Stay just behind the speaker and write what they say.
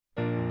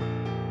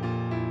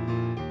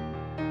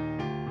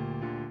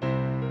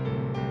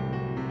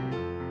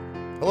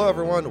Hello,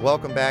 everyone.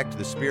 Welcome back to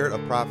the Spirit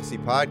of Prophecy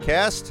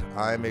podcast.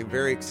 I'm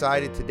very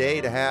excited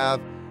today to have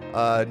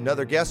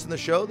another guest in the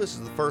show. This is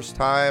the first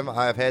time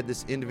I've had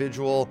this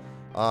individual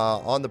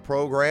on the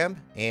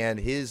program, and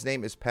his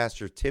name is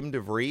Pastor Tim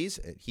DeVries.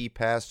 He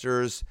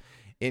pastors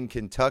in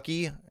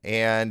Kentucky,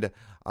 and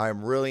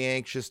I'm really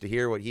anxious to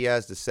hear what he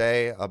has to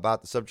say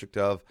about the subject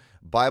of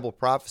Bible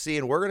prophecy.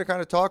 And we're going to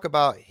kind of talk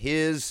about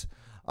his,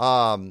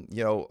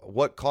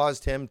 what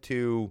caused him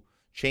to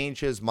change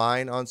his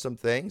mind on some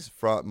things.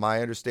 From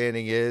my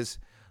understanding is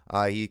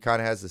he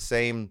kind of has the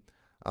same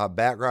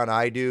background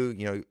I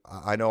do.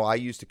 I know I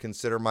used to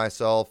consider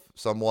myself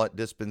somewhat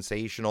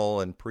dispensational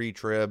and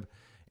pre-trib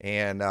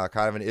and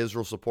kind of an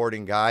Israel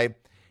supporting guy.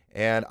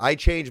 And I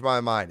changed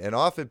my mind. And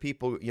often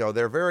people,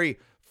 they're very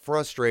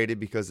frustrated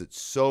because it's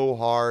so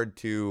hard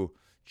to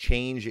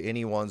change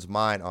anyone's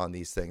mind on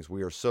these things.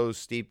 We are so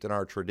steeped in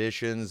our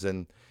traditions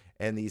and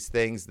these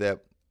things that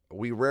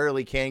we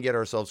rarely can get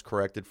ourselves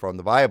corrected from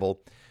the Bible,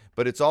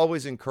 but it's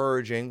always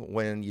encouraging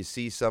when you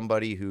see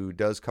somebody who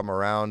does come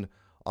around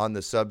on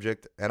the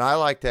subject. And I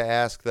like to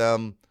ask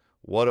them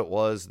what it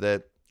was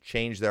that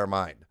changed their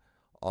mind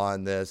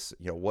on this,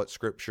 what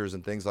scriptures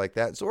and things like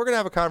that. So we're going to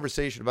have a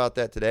conversation about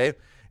that today.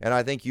 And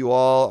I think you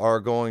all are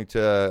going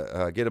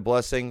to get a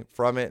blessing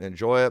from it and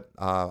enjoy it.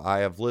 I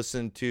have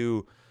listened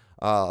to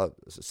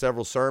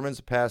several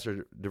sermons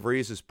Pastor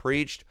DeVries has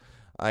preached,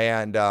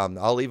 and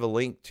I'll leave a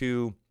link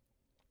to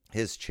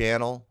his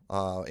channel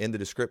in the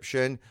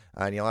description,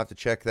 and you'll have to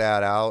check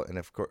that out. And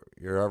if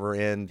you're ever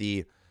in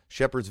the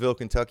Shepherdsville,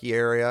 Kentucky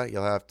area,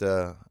 you'll have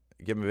to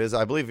give him a visit.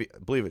 I believe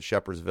it's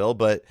Shepherdsville,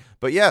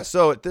 but yeah.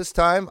 So at this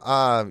time,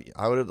 I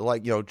would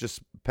like just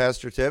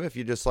Pastor Tim, if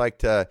you'd just like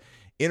to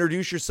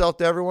introduce yourself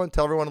to everyone,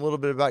 tell everyone a little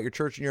bit about your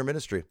church and your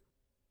ministry.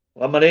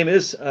 Well, my name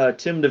is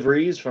Tim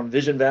DeVries from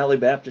Vision Valley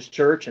Baptist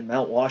Church in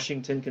Mount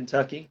Washington,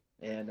 Kentucky,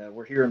 and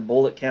we're here in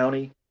Bullitt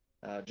County.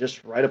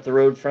 Just right up the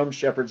road from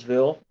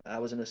Shepherdsville. I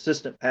was an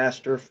assistant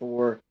pastor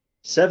for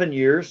 7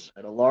 years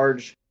at a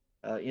large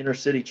inner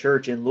city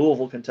church in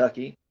Louisville,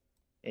 Kentucky,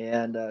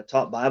 and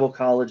taught Bible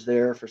college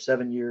there for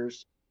 7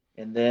 years.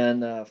 And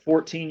then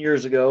 14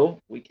 years ago,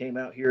 we came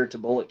out here to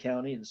Bullitt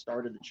County and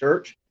started the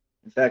church.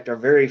 In fact, our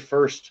very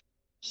first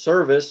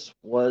service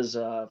was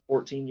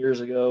 14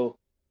 years ago,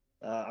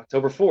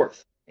 October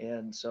 4th.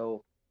 And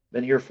so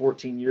been here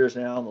 14 years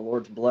now, and the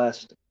Lord's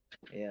blessed.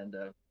 And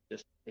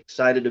just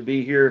excited to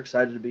be here,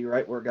 excited to be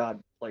right where God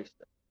placed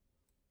it.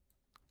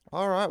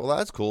 All right, well,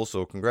 that's cool.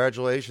 So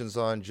congratulations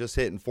on just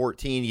hitting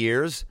 14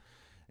 years.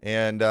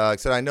 And like I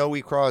said, I know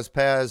we crossed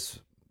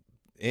paths,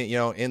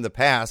 in the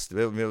past.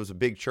 It was a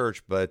big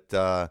church, but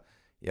I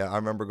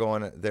remember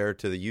going there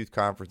to the youth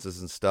conferences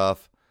and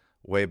stuff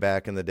way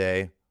back in the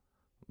day.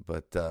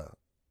 But a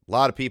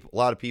lot of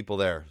people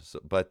there.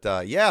 So,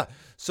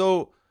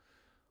 so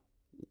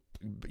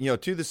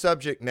to the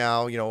subject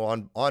now,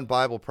 on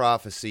Bible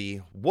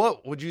prophecy,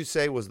 what would you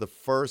say was the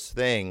first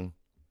thing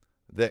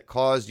that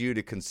caused you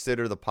to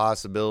consider the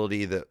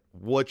possibility that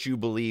what you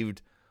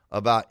believed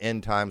about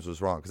end times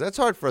was wrong? Because that's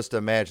hard for us to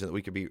imagine that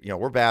we could be,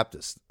 we're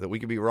Baptists, that we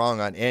could be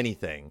wrong on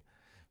anything.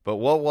 But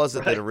what was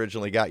it that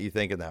originally got you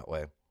thinking that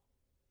way?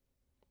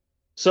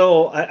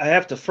 So I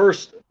have to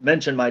first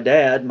mention my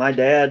dad. My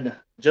dad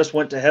just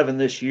went to heaven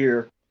this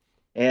year.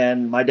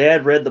 And my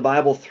dad read the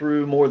Bible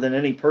through more than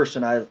any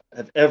person I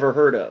have ever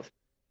heard of.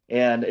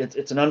 And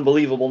it's an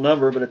unbelievable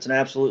number, but it's an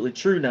absolutely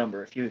true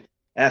number. If you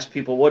ask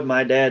people what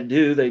my dad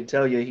do, they'd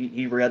tell you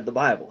he read the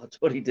Bible.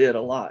 That's what he did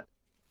a lot.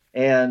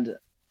 And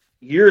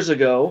years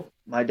ago,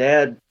 my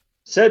dad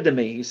said to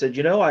me, he said,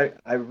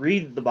 I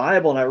read the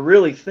Bible and I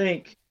really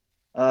think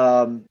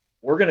we're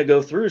going to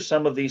go through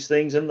some of these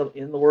things in the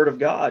Word of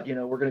God.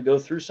 We're going to go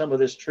through some of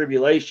this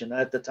tribulation.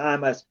 At the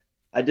time,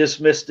 I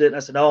dismissed it, and I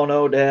said, "Oh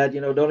no, Dad,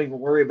 don't even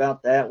worry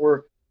about that.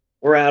 We're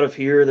out of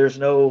here.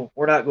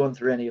 We're not going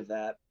through any of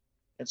that."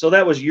 And so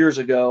that was years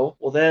ago.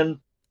 Well, then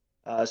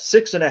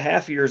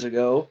 6.5 years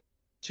ago,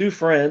 two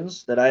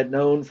friends that I had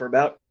known for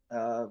about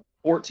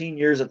 14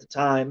 years at the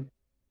time,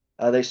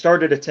 they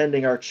started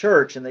attending our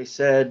church, and they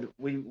said,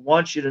 "We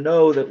want you to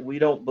know that we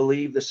don't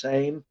believe the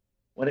same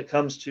when it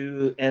comes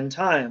to end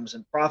times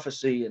and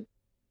prophecy and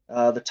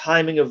the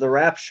timing of the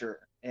rapture."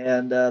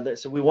 And they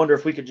said, "We wonder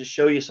if we could just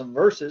show you some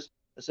verses."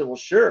 I said, "Well,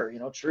 sure,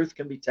 truth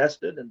can be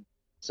tested." And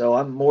so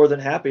I'm more than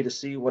happy to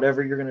see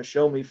whatever you're going to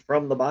show me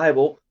from the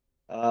Bible.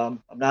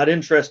 I'm not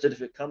interested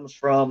if it comes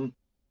from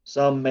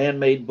some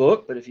man-made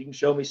book, but if you can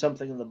show me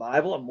something in the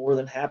Bible, I'm more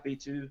than happy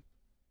to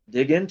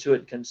dig into it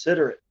and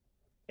consider it.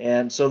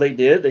 And so they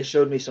did. They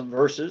showed me some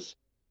verses,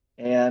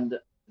 and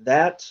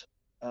that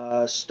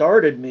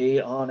started me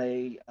on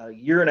a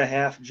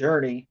 1.5 year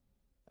journey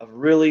of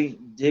really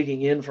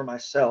digging in for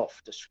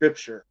myself to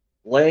Scripture,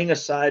 laying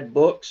aside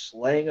books,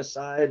 laying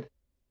aside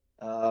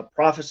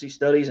prophecy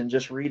studies, and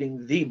just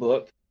reading the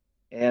book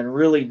and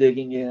really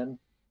digging in.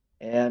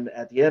 And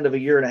at the end of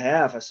 1.5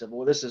 years, I said,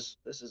 "Well, this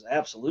is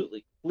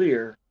absolutely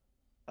clear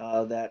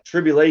that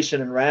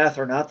tribulation and wrath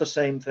are not the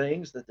same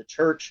things, that the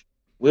church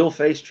will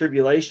face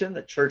tribulation,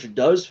 the church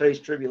does face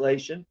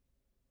tribulation,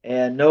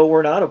 And no,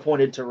 we're not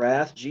appointed to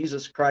wrath.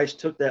 Jesus Christ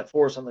took that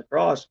for us on the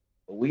cross,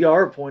 but we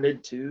are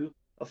appointed to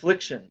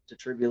affliction, to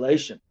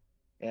tribulation.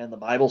 And the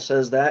Bible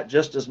says that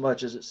just as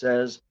much as it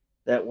says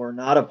that we're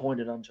not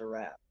appointed unto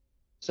wrath.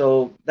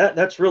 So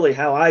that's really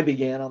how I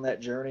began on that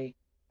journey.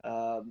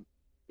 Um,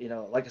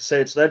 like I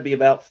said, so that'd be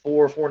about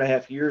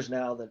 4.5 years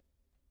now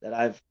that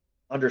I've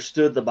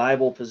understood the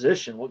Bible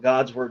position, what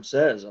God's word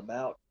says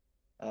about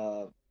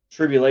uh,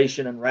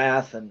 tribulation and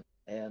wrath, and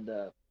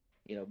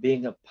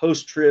being a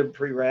post-trib,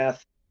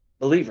 pre-wrath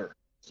believer.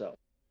 So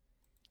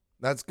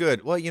That's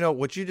good. Well,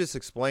 what you just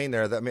explained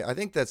there, I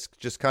think that's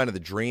just kind of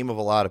the dream of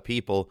a lot of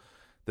people,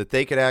 that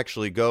they could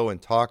actually go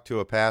and talk to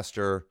a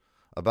pastor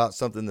about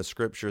something in the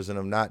scriptures and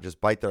them not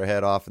just bite their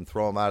head off and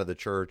throw them out of the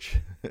church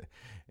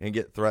and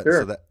get threatened.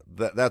 sure, So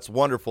that's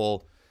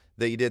wonderful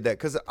that you did that,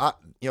 because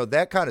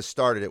that kind of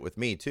started it with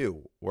me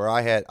too, where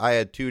I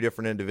had two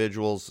different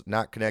individuals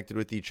not connected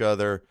with each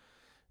other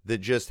that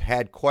just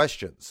had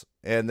questions,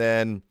 and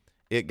then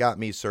it got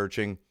me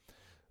searching.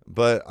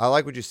 But I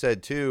like what you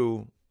said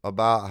too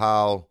about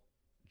how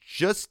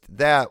just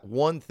that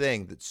one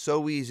thing that's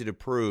so easy to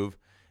prove,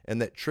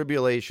 and that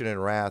tribulation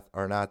and wrath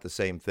are not the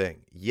same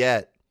thing.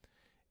 Yet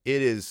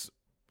it is,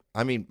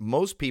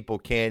 most people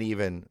can't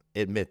even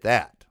admit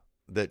that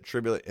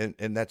tribulation,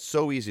 and that's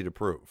so easy to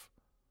prove.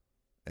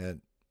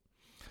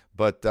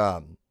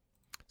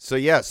 So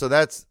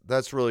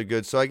that's really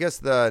good. So I guess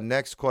the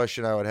next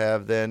question I would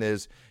have then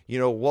is,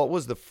 what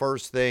was the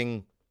first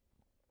thing,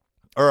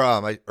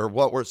 or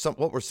what were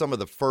some of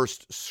the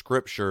first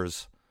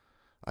scriptures,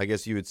 I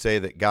guess you would say,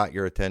 that got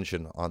your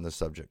attention on the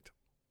subject?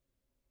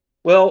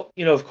 well,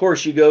 of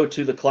course, you go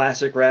to the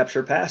classic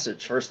rapture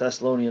passage, 1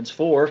 Thessalonians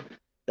 4,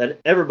 that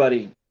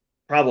everybody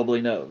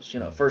probably knows.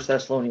 Mhm. 1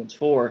 Thessalonians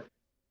 4,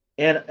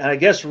 and I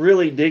guess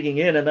really digging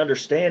in and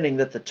understanding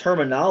that the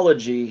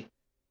terminology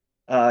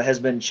has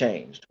been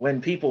changed.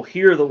 When people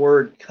hear the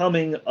word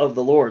coming of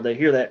the Lord, they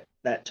hear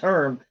that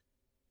term,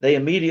 they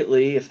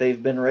immediately, if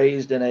they've been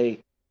raised in a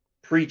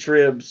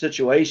pre-trib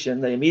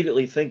situation, they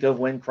immediately think of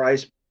when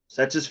Christ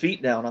sets his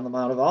feet down on the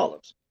Mount of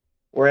Olives.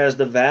 Whereas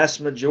the vast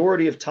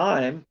majority of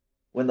time,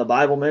 when the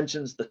Bible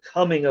mentions the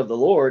coming of the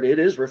Lord, it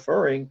is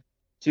referring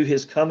to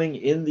his coming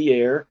in the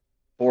air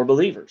for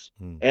believers.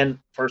 Hmm. And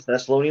 1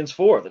 Thessalonians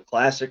 4, the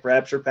classic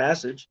rapture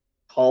passage,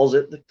 calls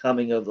it the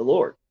coming of the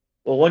Lord.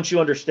 Well, once you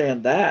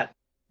understand that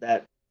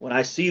when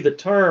I see the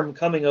term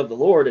coming of the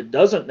Lord, it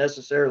doesn't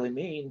necessarily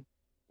mean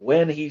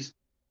when he's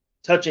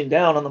touching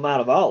down on the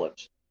Mount of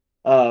Olives.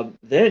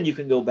 Then you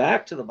can go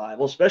back to the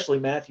Bible, especially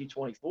Matthew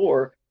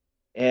 24,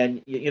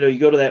 and you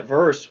go to that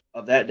verse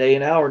of that day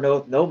and hour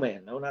knoweth no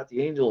man, no, not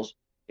the angels,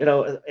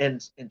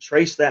 and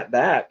trace that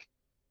back,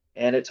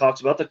 and it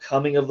talks about the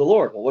coming of the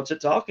Lord. Well, what's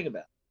it talking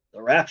about?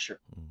 The rapture.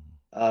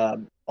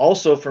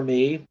 Also, for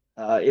me,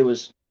 it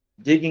was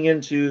digging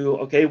into,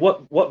 okay,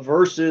 what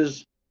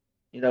verses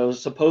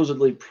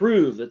supposedly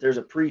prove that there's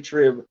a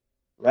pre-trib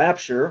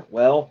rapture.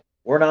 Well,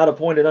 we're not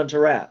appointed unto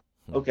wrath.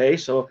 Okay,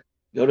 so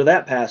go to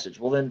that passage.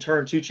 Well, then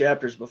turn 2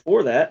 chapters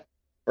before that,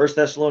 1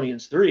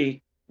 Thessalonians 3,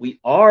 we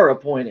are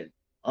appointed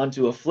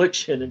unto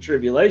affliction and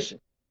tribulation.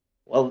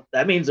 Well,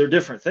 that means they're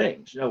different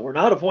things. We're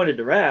not appointed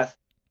to wrath.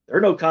 There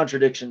are no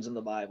contradictions in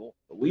the Bible,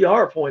 but we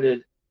are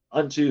appointed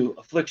unto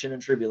affliction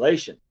and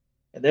tribulation.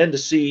 And then to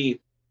see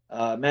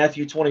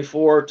Matthew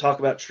 24 talk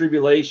about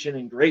tribulation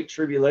and great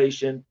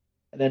tribulation,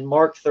 and then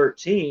Mark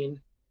 13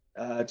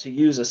 to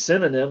use a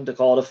synonym to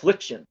call it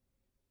affliction,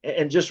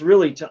 and just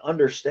really to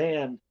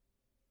understand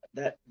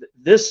that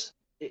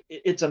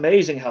it's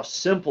amazing how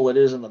simple it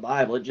is in the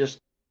Bible.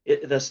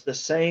 The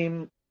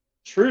same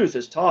truth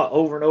is taught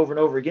over and over and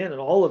over again in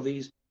all of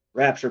these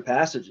rapture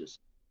passages.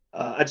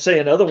 I'd say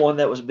another one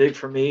that was big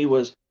for me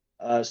was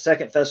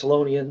 2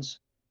 Thessalonians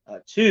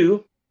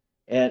 2,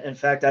 and in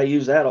fact I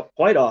use that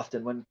quite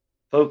often when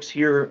folks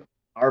hear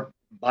our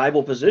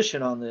Bible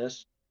position on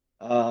this.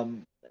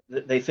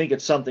 They think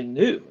it's something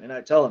new, and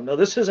I tell them, no,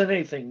 this isn't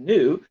anything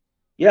new.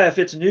 Yeah, if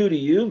it's new to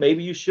you,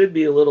 maybe you should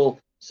be a little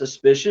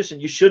suspicious,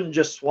 and you shouldn't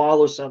just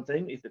swallow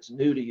something if it's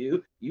new to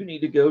you. You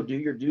need to go do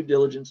your due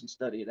diligence and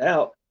study it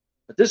out.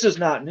 But this is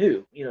not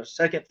new. 2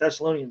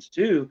 Thessalonians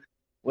 2,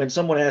 when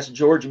someone asked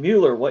George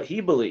Mueller what he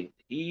believed,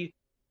 he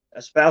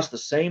espoused the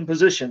same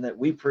position that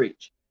we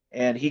preach,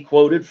 and he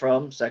quoted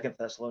from 2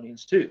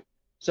 Thessalonians 2.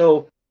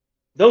 So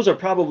those are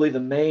probably the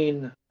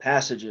main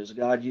passages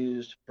God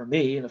used for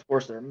me, and of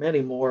course there are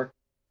many more,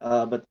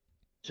 but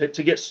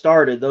to get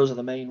started, those are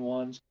the main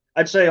ones.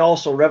 I'd say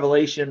also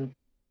Revelation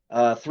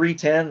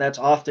 3:10, that's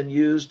often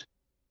used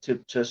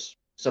to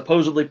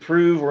supposedly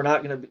prove we're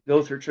not going to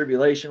go through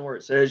tribulation, where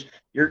it says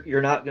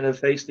you're not going to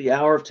face the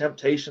hour of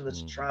temptation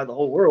that's to try the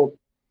whole world.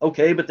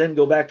 Okay, but then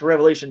go back to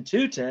Revelation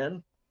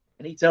 2:10,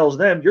 and he tells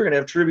them you're going to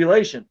have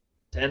tribulation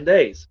 10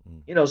 days.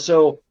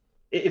 So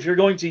if you're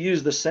going to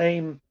use the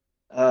same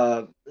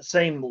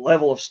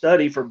level of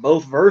study for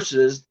both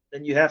verses,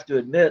 then you have to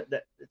admit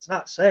that it's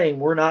not saying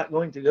we're not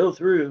going to go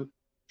through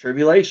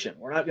tribulation.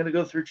 We're not going to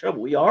go through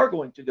trouble. We are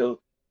going to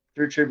go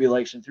through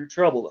tribulation, through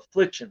trouble,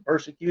 affliction,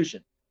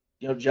 persecution.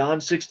 John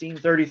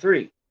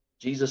 16:33.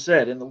 Jesus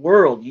said, in the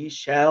world ye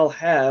shall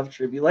have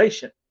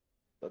tribulation,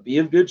 but be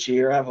of good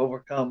cheer, I've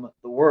overcome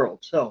the world.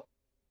 So,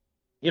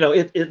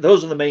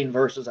 those are the main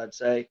verses, I'd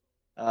say.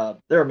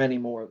 There are many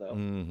more, though.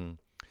 Mm-hmm.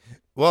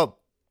 Well,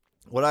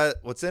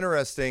 what's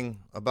interesting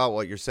about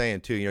what you're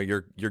saying too,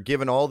 you're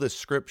given all this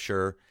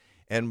scripture,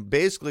 and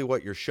basically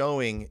what you're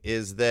showing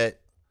is that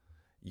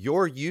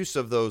your use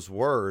of those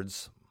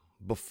words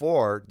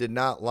before did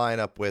not line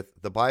up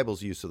with the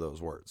Bible's use of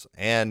those words.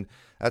 And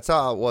that's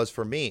how it was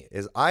for me,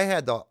 is I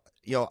had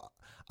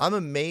I'm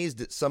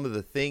amazed at some of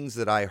the things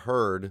that I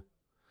heard,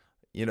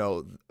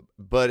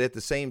 but at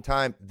the same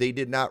time, they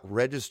did not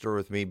register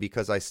with me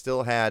because I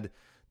still had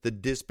the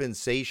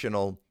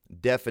dispensational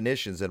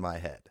definitions in my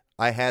head.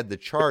 I had the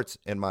charts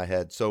in my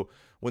head. So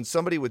when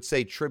somebody would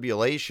say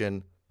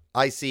tribulation,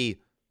 I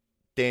see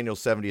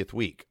Daniel's 70th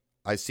week.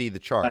 I see the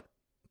chart,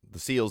 the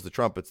seals, the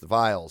trumpets, the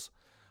vials.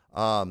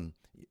 The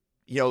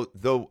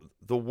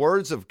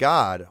words of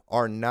God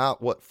are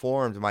not what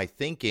formed my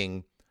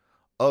thinking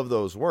of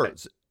those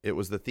words. It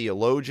was the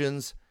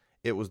theologians,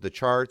 it was the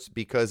charts,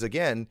 because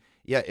again,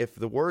 if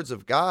the words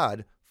of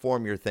God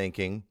form your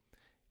thinking,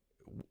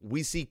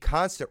 we see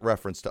constant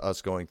reference to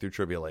us going through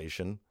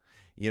tribulation,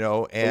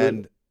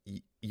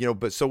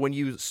 but so when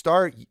you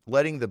start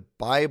letting the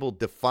Bible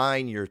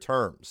define your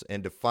terms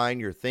and define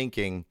your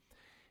thinking,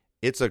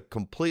 it's a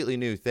completely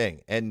new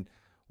thing. And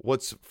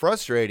what's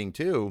frustrating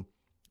too,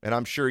 and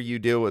I'm sure you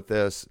deal with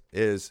this,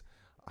 is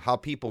how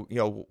people,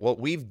 what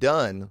we've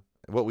done,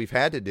 what we've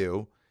had to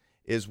do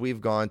is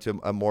we've gone to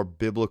a more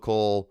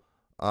biblical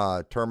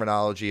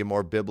terminology, a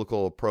more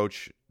biblical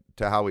approach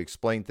to how we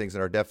explain things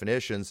in our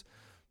definitions.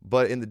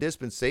 But in the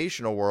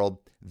dispensational world,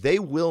 they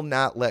will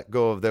not let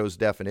go of those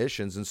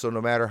definitions. And so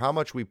no matter how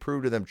much we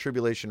prove to them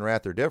tribulation and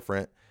wrath are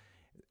different,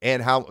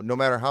 and no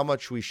matter how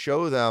much we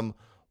show them,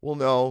 well,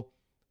 no,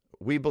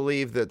 we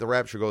believe that the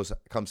rapture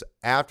comes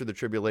after the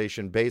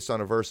tribulation based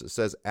on a verse that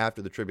says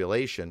after the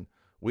tribulation.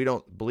 We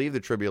don't believe the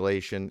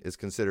tribulation is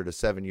considered a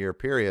 7-year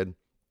period.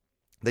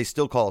 They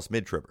still call us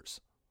mid-tribbers.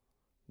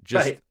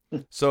 Right.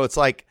 So it's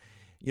like,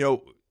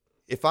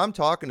 if I'm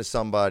talking to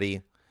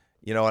somebody,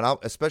 and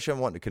especially if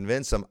I'm wanting to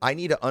convince them, I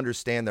need to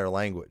understand their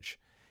language.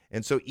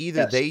 And so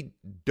either they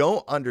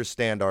don't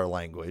understand our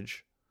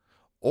language,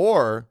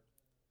 or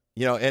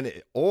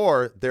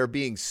they're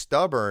being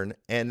stubborn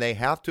and they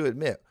have to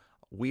admit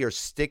we are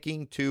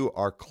sticking to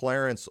our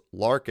Clarence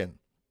Larkin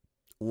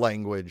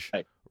language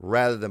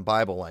rather than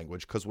Bible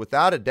language. Because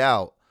without a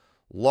doubt,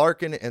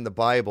 Larkin and the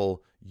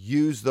Bible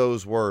use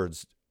those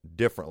words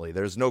differently.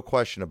 There's no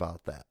question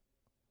about that.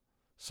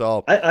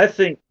 So I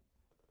think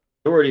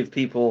the majority of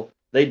people,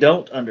 they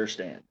don't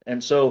understand,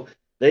 and so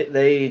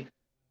they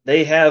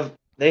have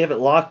it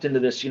locked into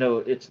this.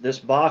 It's this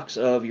box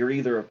of you're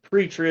either a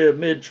pre-trib,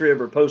 mid-trib,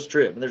 or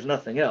post-trib, and there's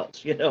nothing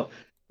else.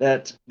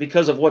 That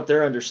because of what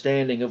their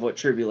understanding of what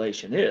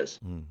tribulation is,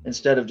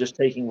 instead of just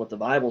taking what the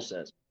Bible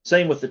says.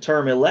 Same with the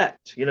term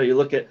elect. You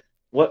look at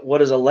what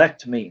does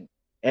elect mean,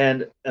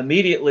 and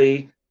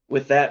immediately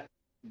with that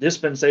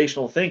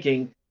dispensational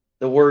thinking,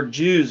 the word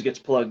Jews gets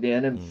plugged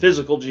in, and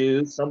physical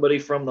Jews, somebody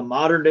from the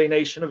modern day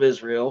nation of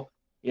Israel,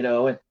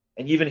 and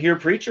you even hear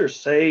preachers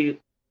say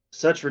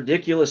such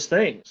ridiculous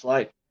things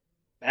like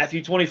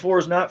Matthew 24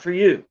 is not for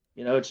you,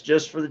 it's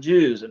just for the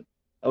Jews. And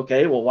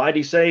okay, well, why do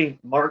he say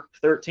Mark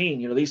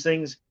 13? These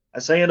things I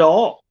say unto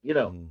all,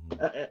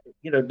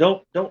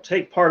 don't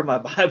take part of my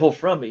Bible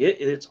from me.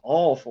 It's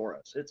all for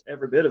us. It's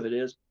every bit of it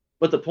is.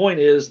 But the point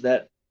is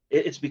that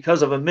it's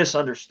because of a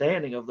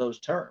misunderstanding of those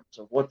terms,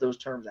 of what those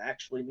terms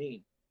actually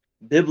mean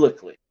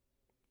biblically.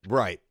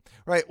 Right.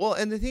 Well,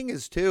 and the thing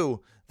is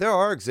too, there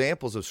are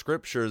examples of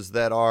scriptures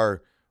that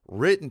are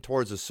written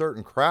towards a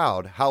certain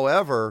crowd.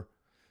 However,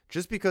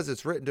 just because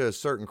it's written to a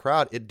certain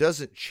crowd, it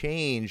doesn't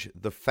change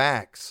the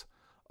facts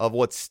of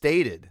what's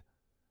stated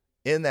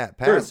in that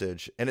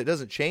passage. Sure. And it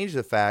doesn't change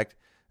the fact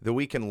that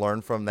we can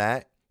learn from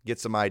that, get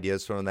some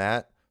ideas from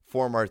that,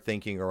 form our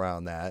thinking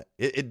around that.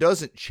 It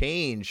doesn't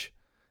change.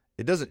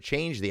 It doesn't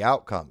change the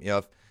outcome.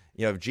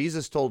 If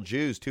Jesus told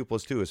Jews 2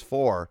 + 2 is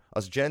 4,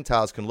 us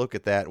Gentiles can look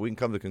at that. We can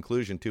come to the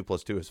conclusion 2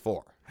 + 2 is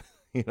 4.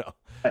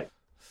 Right.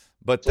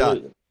 But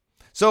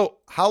so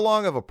how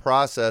long of a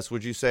process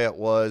would you say it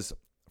was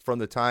from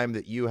the time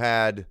that you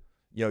had,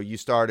 you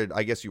started,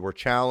 I guess you were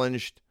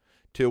challenged,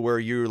 to where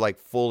you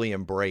fully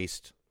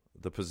embraced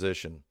the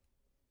position?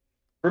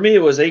 For me, it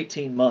was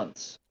 18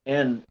 months,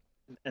 and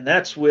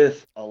that's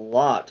with a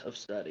lot of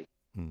study,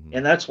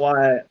 and that's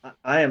why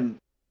I am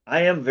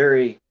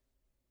very,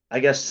 I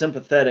guess,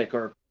 sympathetic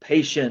or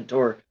patient.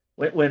 Or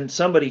when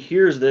somebody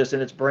hears this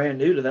and it's brand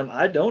new to them,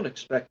 I don't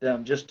expect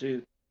them just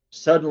to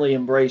suddenly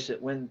embrace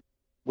it when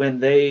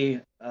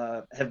they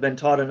have been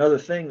taught another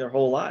thing their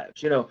whole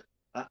lives.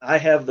 I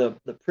have the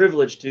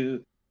privilege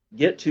to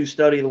get to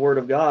study the Word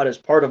of God as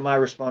part of my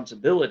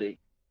responsibility,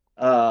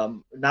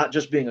 not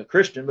just being a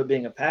Christian, but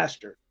being a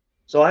pastor.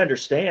 So I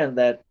understand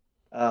that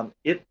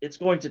it's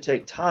going to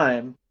take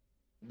time,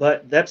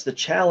 but that's the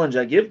challenge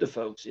I give to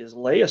folks: is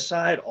lay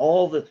aside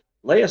all of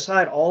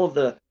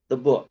the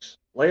books,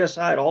 lay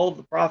aside all of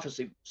the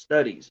prophecy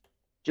studies,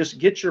 just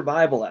get your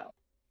Bible out.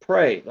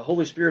 Pray. The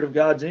Holy Spirit of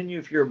God's in you.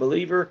 If you're a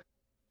believer,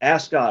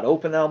 ask God,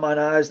 open thou mine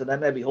eyes that I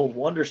may behold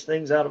wondrous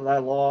things out of thy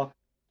law.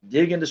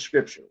 Dig into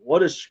Scripture. What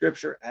does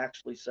Scripture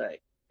actually say?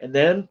 And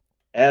then,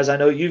 as I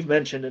know you've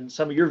mentioned in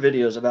some of your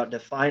videos about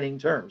defining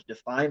terms,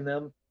 define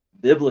them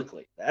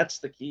biblically. That's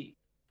the key,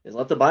 is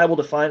let the Bible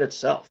define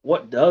itself.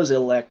 What does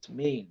elect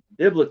mean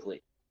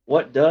biblically?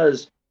 What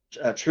does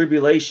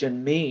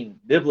tribulation mean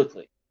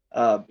biblically?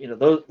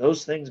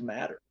 Those things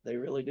matter. They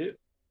really do.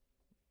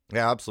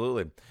 Yeah,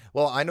 absolutely.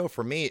 Well, I know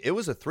for me, it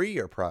was a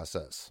 3-year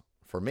process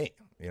for me,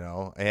 and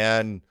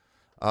and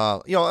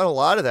a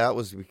lot of that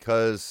was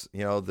because,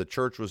 the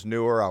church was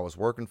newer. I was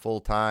working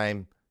full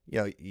time,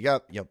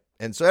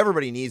 and so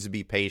everybody needs to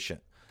be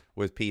patient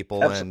with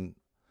people. Absolutely.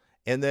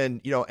 And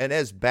then, and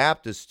as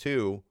Baptists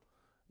too,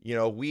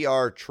 we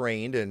are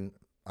trained, and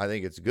I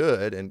think it's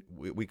good. And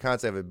we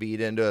constantly have a beat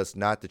into us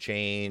not to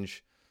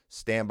change,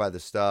 stand by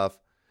the stuff,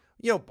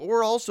 but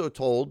we're also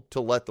told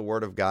to let the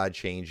word of God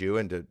change you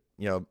and to,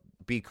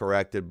 be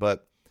corrected.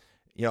 But,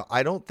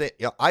 I don't think,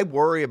 I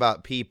worry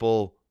about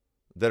people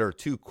that are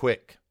too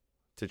quick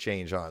to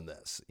change on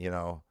this.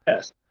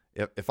 Yes.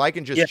 If I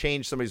can just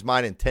change somebody's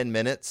mind in 10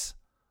 minutes,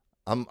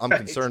 I'm Right.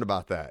 concerned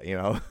about that,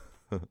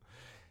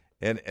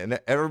 and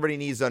everybody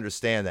needs to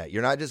understand that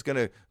you're not just going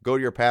to go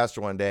to your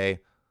pastor one day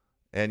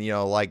and,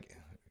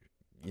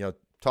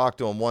 talk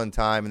to him one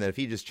time. And then if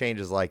he just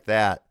changes like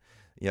that,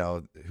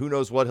 who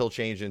knows what he'll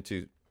change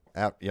into,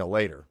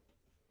 later.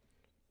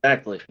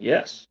 Exactly.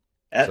 Yes.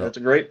 That's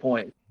a great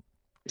point.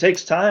 It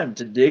takes time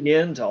to dig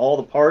into all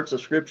the parts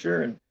of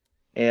Scripture,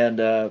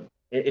 and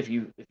if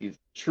you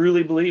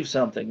truly believe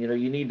something,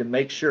 you need to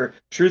make sure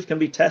truth can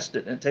be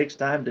tested, and it takes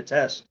time to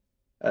test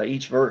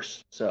each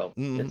verse. So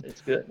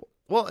it's good.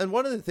 Well, and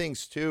one of the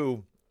things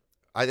too,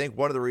 I think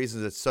one of the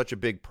reasons it's such a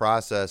big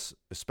process,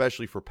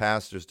 especially for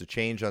pastors to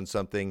change on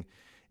something,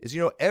 is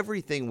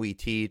everything we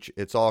teach,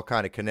 it's all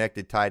kind of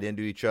connected, tied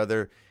into each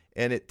other,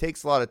 and it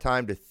takes a lot of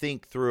time to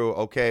think through.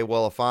 Okay,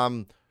 well, if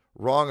I'm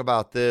wrong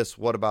about this,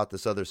 what about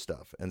this other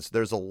stuff? And so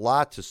there's a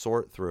lot to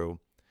sort through.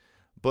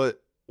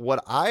 But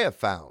what I have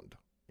found,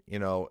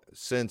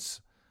 since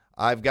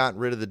I've gotten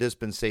rid of the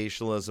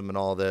dispensationalism and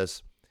all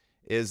this,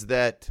 is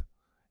that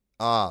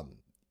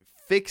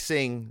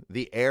fixing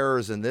the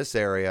errors in this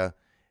area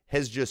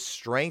has just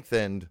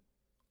strengthened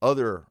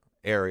other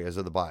areas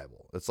of the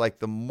Bible. It's like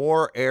the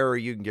more error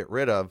you can get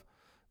rid of,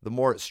 the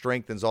more it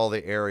strengthens all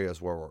the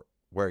areas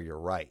where you're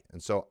right.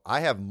 And so I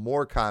have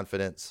more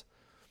confidence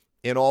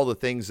in all the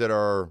things that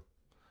are,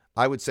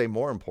 I would say,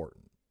 more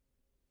important.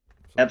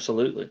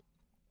 Absolutely.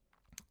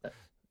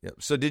 Yeah.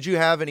 So did you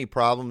have any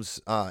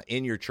problems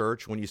in your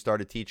church when you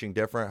started teaching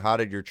different? How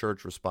did your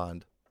church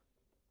respond?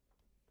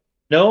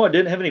 No, I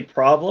didn't have any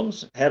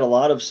problems. Had a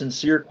lot of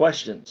sincere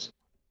questions,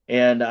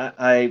 and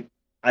I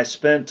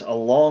spent a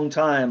long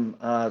time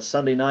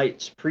Sunday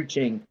nights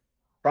preaching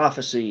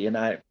prophecy, and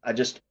I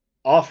just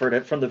offered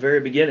it from the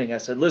very beginning. I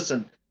said,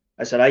 listen,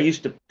 I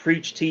used to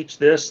teach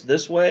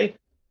this way,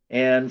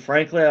 and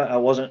frankly, I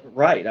wasn't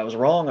right. I was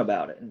wrong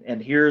about it, and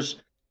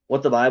here's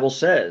what the Bible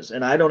says.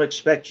 And I don't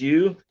expect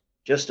you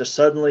just to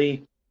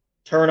suddenly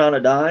turn on a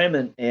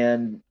dime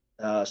and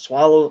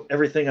swallow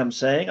everything I'm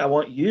saying. I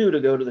want you to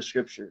go to the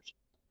Scriptures,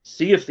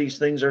 see if these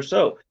things are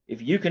so.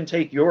 If you can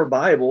take your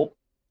Bible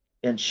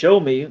and show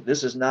me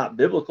this is not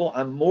biblical,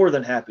 I'm more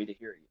than happy to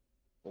hear you.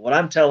 But what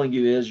I'm telling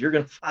you is you're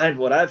going to find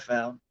what I've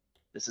found.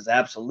 This is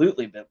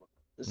absolutely biblical.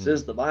 This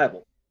is the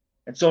Bible.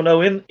 And so,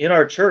 no, in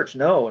our church,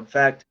 no. In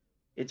fact,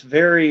 it's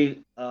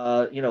very,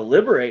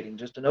 liberating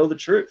just to know the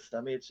truth.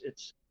 I mean,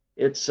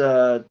 it's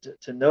to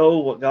know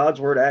what God's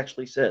word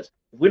actually says.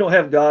 If we don't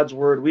have God's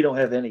word, we don't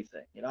have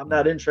anything. I'm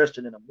not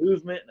interested in a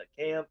movement, in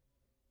a camp,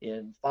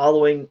 in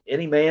following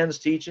any man's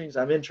teachings.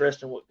 I'm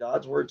interested in what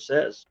God's word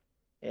says,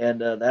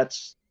 and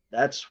that's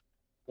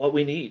what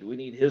we need. We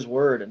need His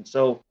word, and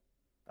so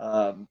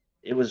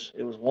it was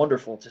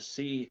wonderful to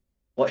see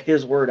what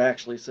His word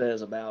actually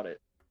says about it.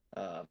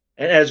 And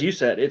as you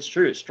said, it's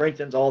true. It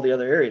strengthens all the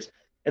other areas,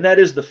 and that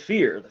is the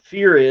fear. The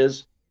fear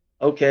is,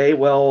 okay,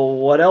 well,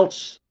 what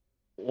else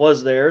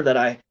was there that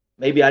I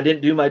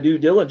didn't do my due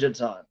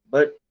diligence on?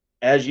 But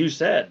as you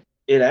said,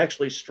 it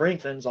actually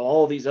strengthens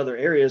all these other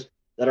areas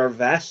that are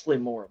vastly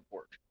more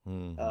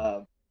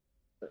important.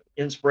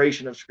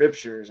 Inspiration of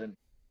scriptures and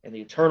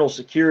the eternal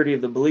security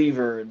of the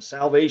believer and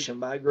salvation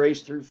by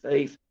grace through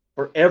faith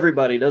for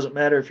everybody. It doesn't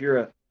matter if you're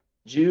a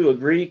Jew, a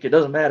Greek, it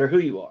doesn't matter who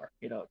you are.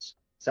 It's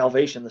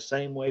salvation the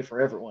same way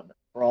for everyone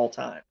for all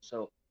time.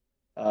 So,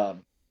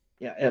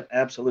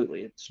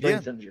 absolutely. It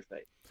strengthens your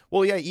faith.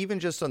 Well, yeah, even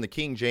just on the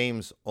King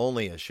James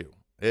only issue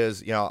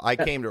is, I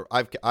came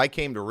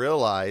to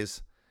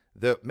realize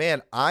that,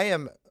 man,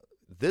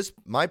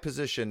 my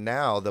position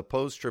now, the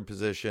post-trib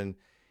position,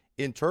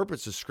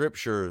 interprets the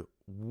scripture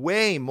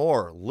way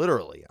more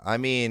literally. I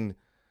mean,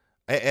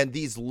 and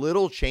these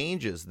little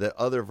changes that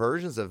other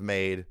versions have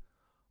made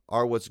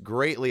are what's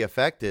greatly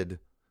affected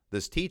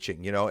this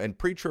teaching, and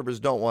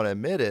pre-tribbers don't want to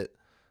admit it,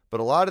 but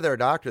a lot of their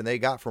doctrine they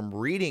got from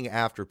reading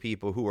after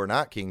people who are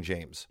not King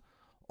James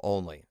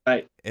only.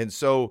 Right. And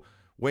so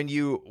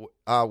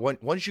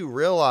once you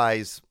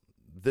realize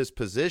this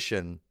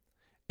position,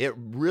 it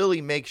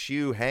really makes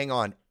you hang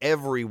on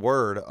every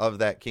word of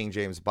that King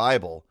James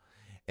Bible.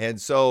 And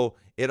so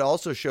it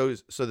also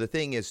shows, so the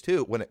thing is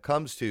too, when it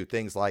comes to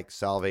things like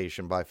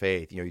salvation by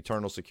faith,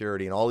 eternal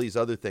security and all these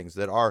other things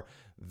that are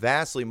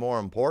vastly more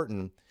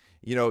important,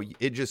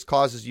 it just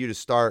causes you to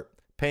start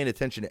paying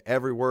attention to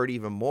every word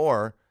even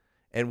more.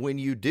 And when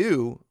you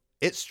do,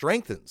 it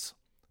strengthens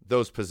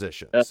those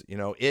positions.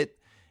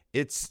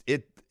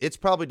 It's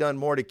probably done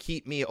more to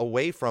keep me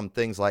away from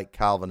things like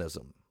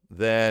Calvinism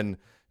than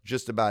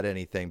just about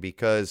anything,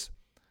 because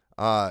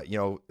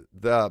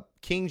the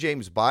King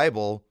James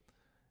Bible,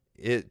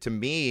 to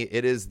me,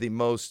 it is the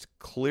most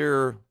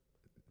clear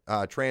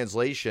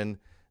translation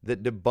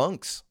that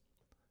debunks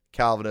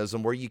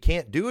Calvinism, where you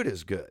can't do it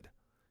as good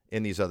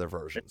in these other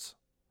versions.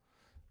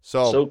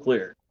 So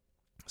clear.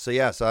 So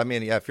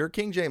if you're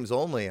King James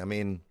only,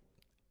 and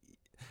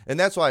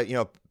that's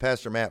why,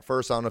 Pastor Matt,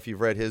 first, I don't know if you've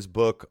read his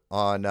book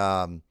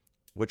on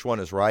which one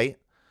is right,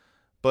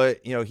 but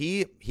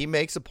he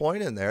makes a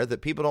point in there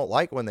that people don't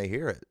like when they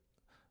hear it.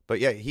 But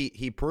yeah,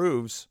 he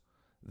proves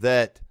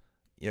that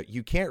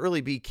you can't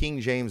really be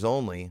King James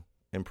only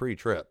in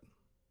pre-trib.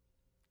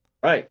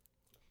 Right.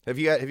 Have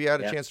you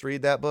had a chance to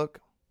read that book?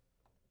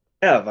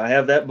 I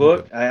have that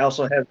book. Okay. I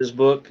also have this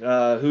book,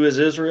 Who is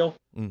Israel?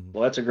 Mm-hmm.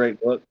 Well, that's a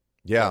great book.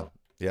 Yeah.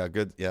 Yeah.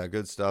 Good. Yeah.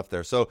 Good stuff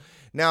there. So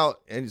now,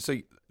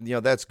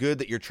 that's good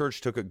that your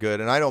church took it good.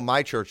 And I know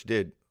my church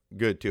did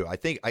good too. I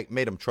think I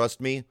made them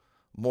trust me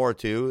more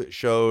too. It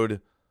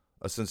showed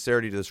a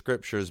sincerity to the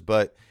scriptures,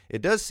 but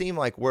it does seem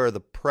like where the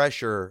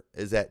pressure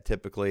is at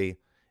typically,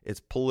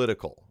 it's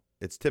political.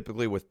 It's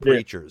typically with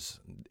preachers.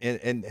 Yeah.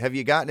 And have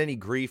you gotten any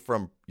grief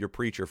from your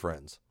preacher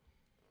friends?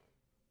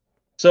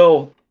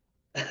 So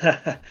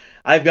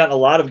I've gotten a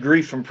lot of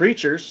grief from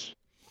preachers.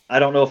 I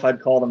don't know if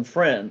I'd call them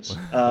friends.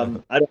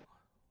 I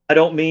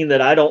don't mean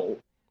that I don't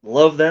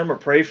love them or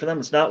pray for them.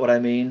 It's not what I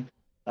mean.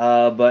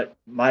 But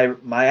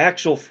my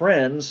actual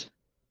friends,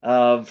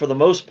 for the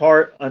most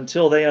part,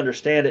 until they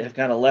understand it, have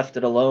kind of left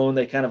it alone.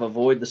 They kind of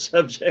avoid the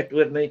subject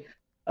with me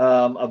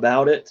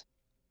about it.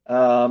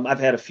 I've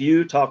had a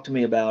few talk to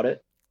me about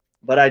it,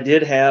 but I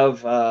did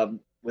have,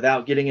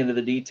 without getting into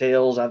the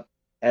details, I've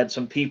had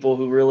some people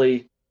who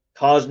really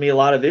caused me a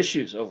lot of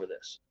issues over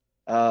this,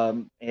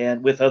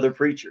 and with other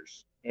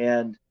preachers.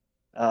 And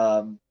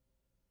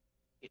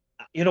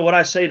what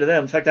I say to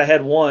them, in fact, I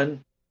had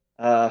one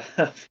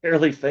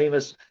fairly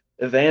famous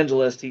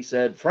evangelist. He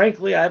said,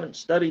 frankly, I haven't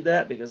studied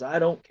that because I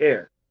don't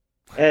care.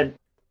 And,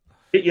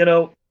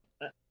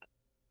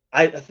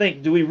 I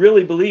think, do we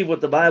really believe what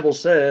the Bible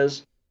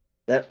says,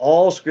 that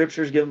all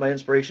scripture is given by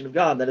inspiration of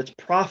God, that it's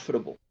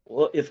profitable?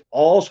 Well, if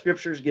all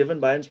scripture is given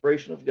by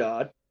inspiration of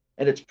God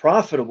and it's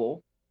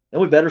profitable,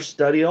 then we better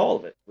study all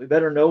of it. We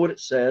better know what it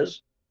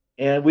says,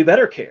 and we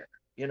better care,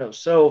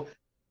 So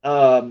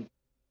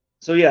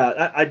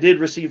yeah, I did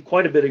receive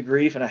quite a bit of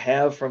grief, and I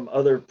have from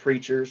other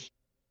preachers,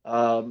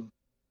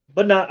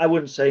 but I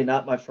wouldn't say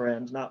not my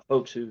friends, not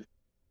folks who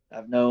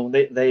I've known.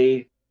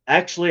 They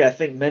actually, I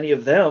think many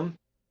of them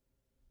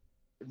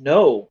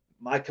know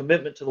my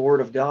commitment to the Word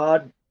of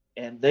God,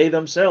 and they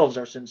themselves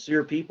are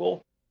sincere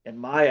people. And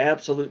my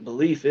absolute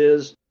belief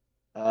is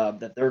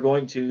that they're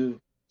going to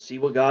see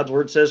what God's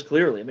Word says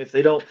clearly. I mean, if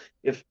they don't,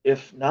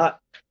 if not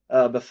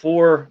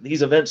before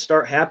these events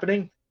start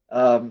happening,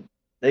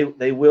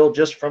 they will,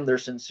 just from their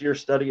sincere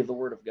study of the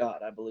Word of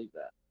God. I believe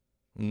that.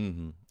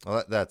 Mm-hmm.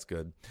 Well, that's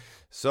good.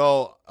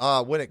 So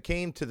when it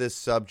came to this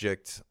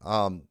subject,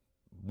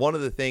 one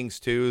of the things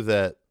too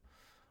that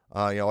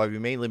I've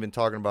mainly been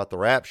talking about the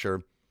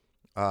rapture.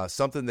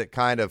 Something that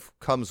kind of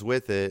comes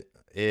with it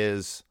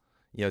is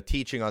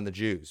teaching on the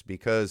Jews,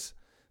 because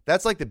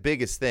that's like the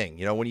biggest thing.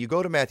 When you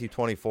go to Matthew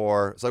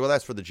 24, it's like, well,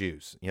 that's for the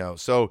Jews.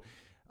 So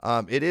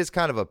it is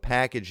kind of a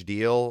package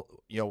deal.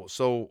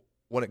 So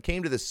when it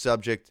came to this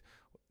subject,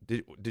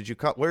 where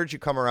did you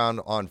come around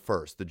on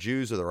first, the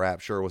Jews or the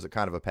rapture, or was it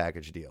kind of a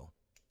package deal?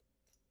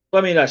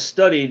 Well, I mean, I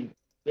studied,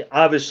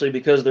 obviously,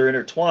 because they're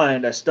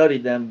intertwined, I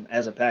studied them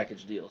as a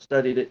package deal,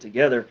 studied it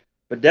together,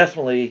 but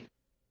definitely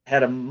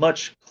had a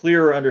much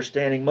clearer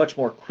understanding, much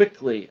more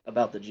quickly,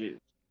 about the Jews,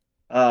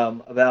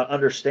 about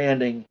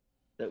understanding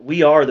that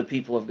we are the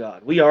people of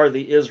God. We are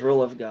the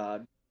Israel of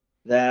God,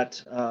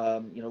 that,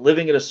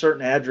 living at a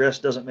certain address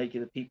doesn't make you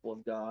the people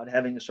of God.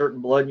 Having a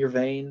certain blood in your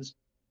veins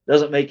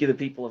doesn't make you the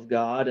people of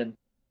God.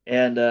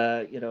 And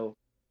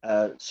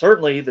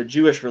certainly the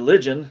Jewish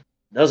religion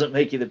doesn't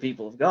make you the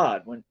people of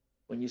God when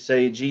you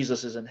say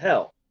Jesus is in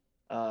hell.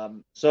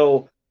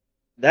 So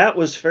that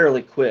was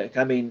fairly quick.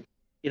 I mean,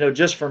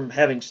 just from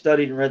having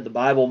studied and read the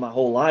Bible my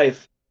whole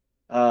life,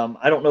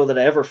 I don't know that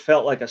I ever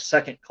felt like a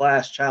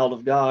second-class child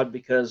of God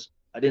because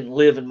I didn't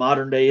live in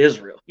modern-day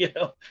Israel,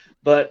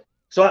 But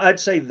so I'd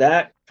say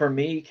that for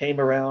me came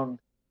around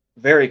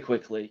very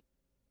quickly,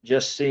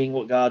 just seeing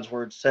what God's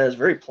Word says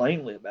very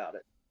plainly about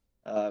it.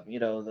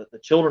 The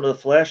children of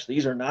the flesh,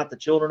 these are not the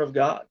children of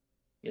God.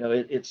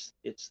 It's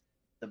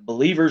the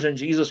believers in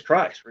Jesus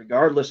Christ,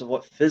 regardless of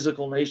what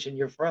physical nation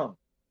you're from.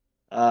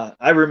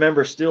 I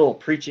remember still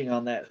preaching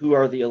on that, who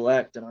are the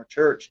elect in our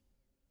church.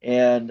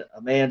 And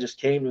a man just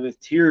came to me with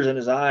tears in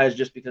his eyes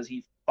just because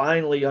he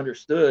finally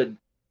understood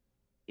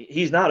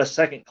he's not a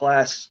second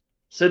class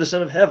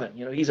citizen of heaven.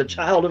 He's a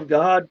child of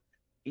God.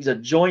 He's a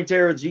joint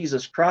heir with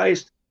Jesus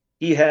Christ.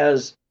 He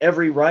has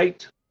every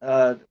right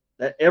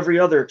that every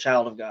other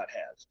child of God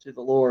has to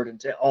the Lord and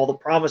to all the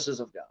promises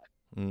of God.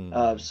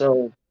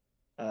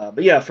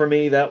 But yeah, for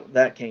me,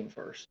 that came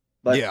first.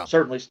 But Yeah.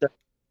 certainly,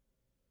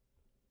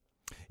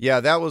 Yeah,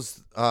 that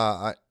was,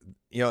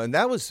 and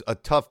that was a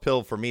tough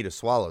pill for me to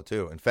swallow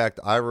too. In fact,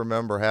 I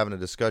remember having a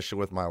discussion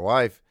with my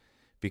wife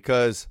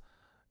because,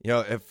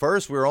 at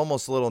first we were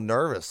almost a little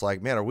nervous.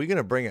 Like, man, are we going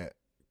to bring a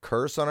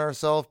curse on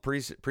ourselves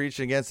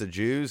preaching against the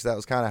Jews? That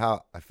was kind of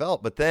how I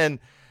felt. But then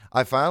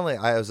I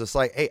was just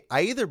like, hey,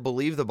 I either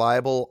believe the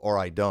Bible or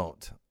I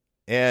don't.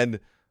 And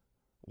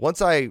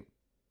once I,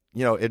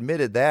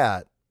 admitted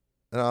that,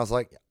 and I was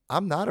like,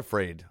 I'm not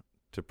afraid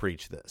to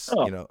preach this,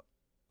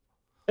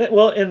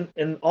 Well,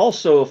 and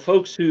also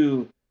folks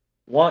who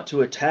want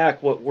to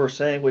attack what we're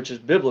saying, which is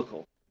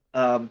biblical,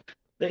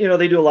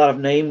 they do a lot of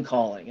name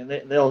calling, and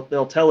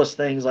they'll tell us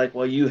things like,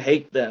 "Well, you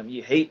hate them,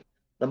 you hate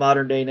the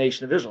modern day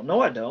nation of Israel."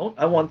 No, I don't.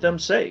 I want them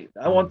saved.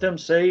 I want them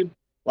saved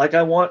like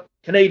I want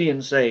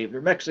Canadians saved,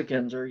 or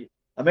Mexicans, or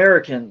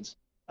Americans.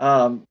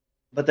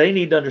 But they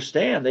need to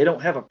understand they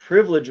don't have a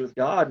privilege with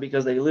God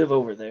because they live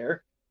over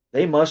there.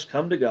 They must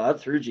come to God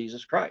through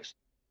Jesus Christ.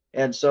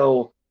 And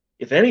so,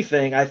 if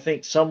anything, I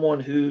think someone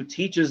who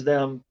teaches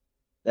them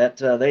that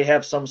they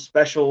have some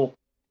special,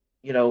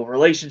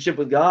 relationship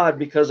with God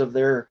because of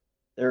their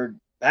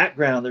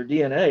background, their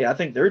DNA, I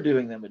think they're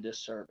doing them a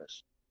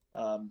disservice.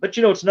 But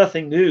it's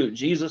nothing new.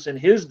 Jesus in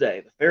his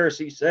day, the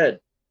Pharisees said,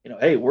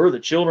 hey, we're the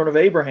children of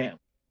Abraham.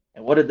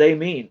 And what did they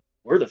mean?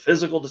 We're the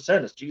physical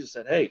descendants. Jesus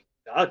said, hey,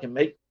 God can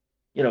make,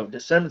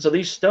 descendants of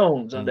these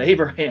stones unto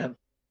Abraham.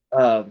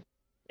 And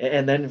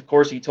then, of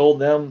course, he told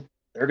them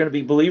there are going to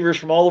be believers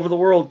from all over the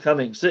world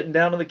coming, sitting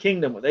down in the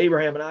kingdom with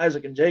Abraham and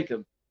Isaac and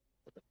Jacob.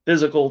 But the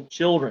physical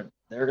children,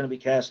 they're going to be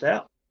cast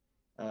out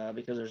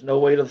because there's no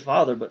way to the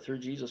Father but through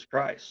Jesus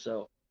Christ.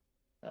 So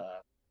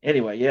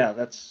anyway, yeah,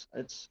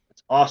 it's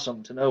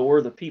awesome to know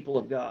we're the people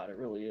of God. It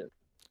really is.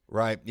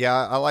 Right.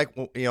 Yeah, I like,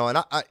 and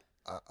I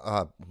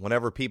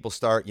whenever people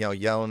start,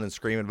 yelling and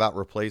screaming about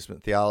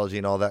replacement theology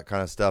and all that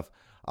kind of stuff,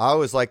 I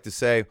always like to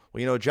say,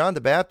 well, John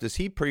the Baptist,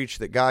 he preached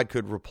that God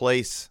could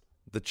replace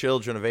the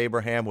children of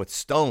Abraham with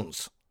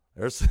stones.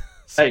 There's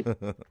right.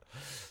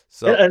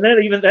 So, and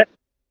then that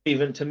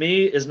even to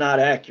me is not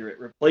accurate.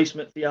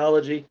 Replacement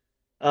theology.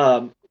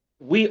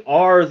 We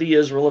are the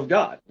Israel of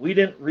God. We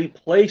didn't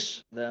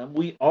replace them.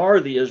 We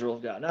are the Israel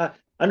of God. Now,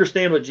 I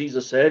understand what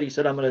Jesus said. He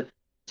said, I'm going to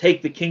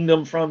take the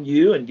kingdom from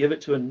you and give it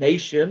to a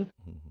nation,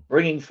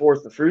 bringing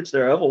forth the fruits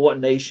thereof. Well, what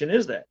nation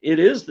is that? It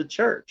is the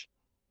church.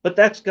 But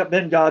that's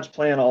been God's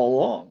plan all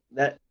along,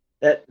 that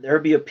there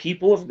be a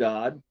people of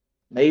God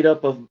made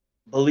up of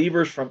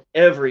believers from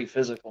every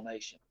physical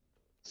nation.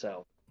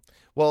 So,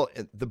 well,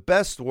 the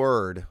best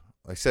word,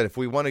 like I said, if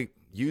we want to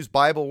use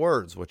Bible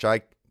words, which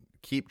I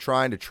keep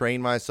trying to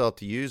train myself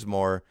to use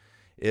more,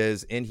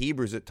 is in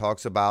Hebrews it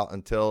talks about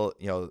until,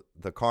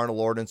 the carnal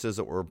ordinances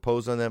that were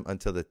imposed on them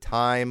until the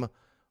time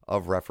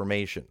of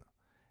Reformation.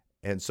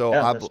 And so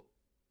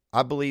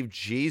I believe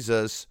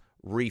Jesus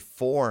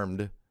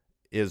reformed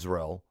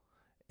Israel,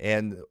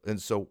 and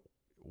so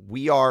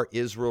we are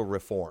Israel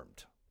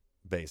reformed,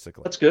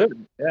 basically. That's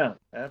good. Yeah,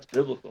 that's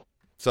biblical.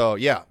 So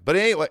yeah, but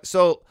anyway,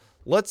 so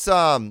let's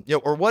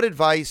or what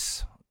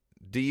advice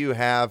do you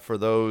have for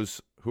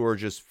those who are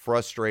just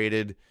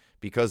frustrated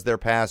because their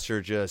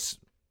pastor just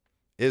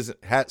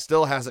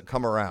still hasn't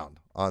come around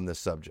on this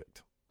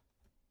subject?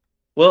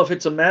 Well, if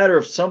it's a matter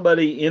of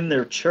somebody in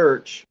their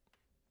church,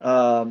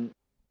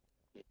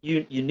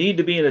 you need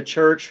to be in a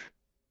church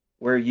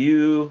where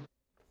you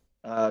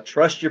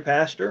trust your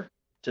pastor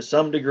to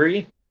some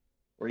degree,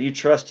 where you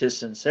trust his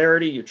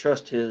sincerity, you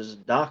trust his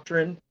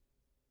doctrine,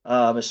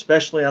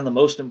 especially on the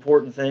most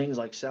important things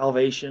like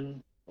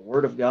salvation, the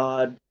Word of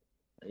God,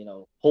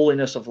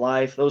 holiness of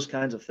life, those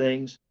kinds of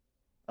things.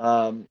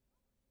 I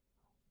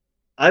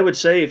would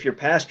say if your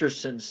pastor's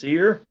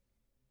sincere,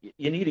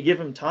 you need to give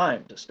him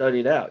time to study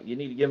it out. You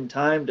need to give him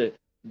time to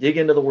dig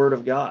into the Word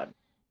of God.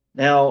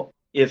 Now,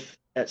 if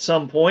at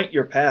some point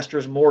your pastor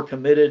is more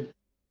committed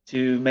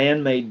to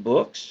man-made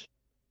books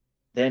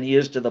than he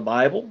is to the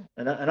Bible,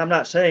 and I'm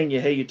not saying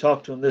hey, you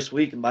talk to him this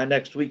week and by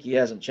next week he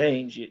hasn't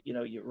changed,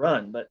 you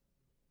run. But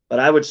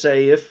I would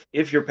say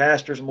if your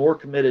pastor's more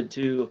committed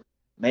to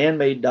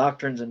man-made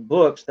doctrines and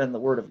books than the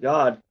Word of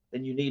God,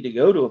 then you need to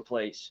go to a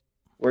place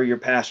where your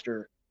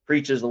pastor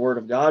preaches the Word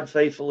of God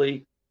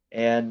faithfully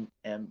and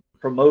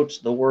promotes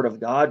the Word of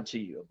God to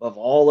you above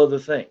all other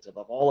things,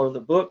 above all other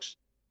books,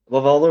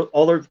 above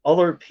all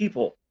other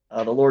people,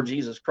 the Lord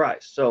Jesus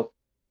Christ. So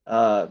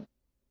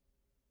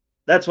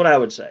that's what I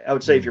would say. I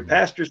would say if your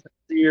pastor's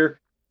sincere,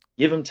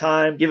 give him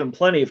time, give him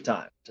plenty of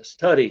time to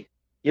study,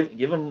 give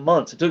him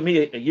months. It took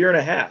me a year and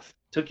a half.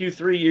 It took you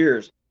 3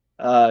 years.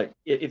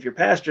 If your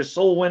pastor's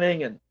soul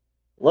winning and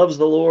loves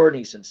the Lord and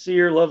he's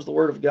sincere, loves the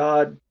Word of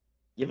God,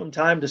 give him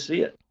time to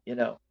see it,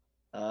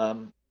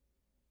 Um,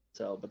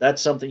 but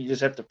that's something you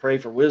just have to pray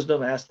for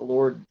wisdom, ask the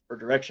Lord for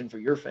direction for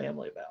your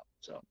family about.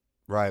 So.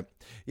 Right.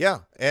 Yeah.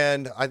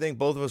 And I think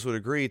both of us would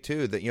agree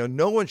too that,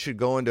 no one should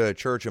go into a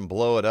church and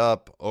blow it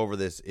up over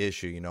this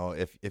issue.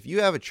 If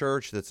you have a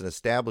church that's an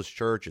established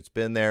church, it's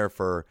been there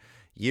for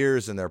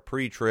years and they're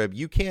pre-trib,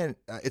 you can't,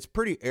 it's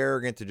pretty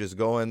arrogant to just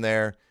go in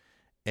there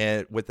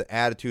and with the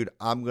attitude,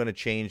 I'm going to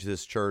change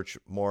this church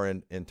more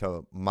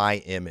into my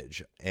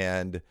image.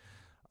 And,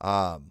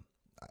 and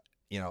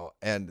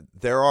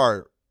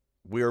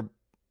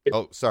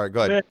oh, sorry,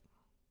 go ahead.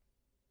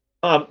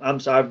 I'm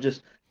sorry. I'm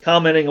just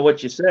commenting on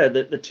what you said.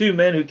 That the two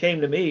men who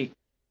came to me,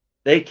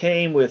 they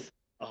came with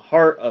a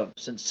heart of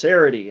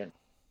sincerity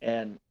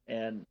and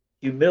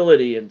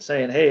humility, and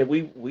saying, "Hey,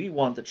 we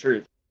want the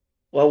truth."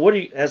 Well,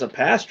 as a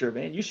pastor,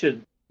 man, you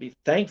should be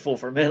thankful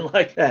for men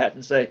like that,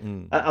 and say,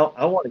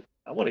 "I want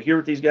to hear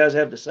what these guys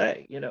have to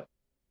say,"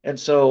 And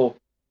so,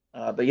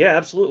 but yeah,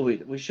 absolutely,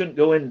 we shouldn't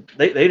go in.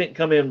 They didn't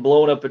come in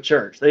blowing up a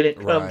church. They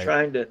didn't come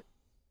trying to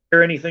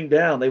tear anything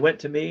down. They went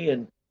to me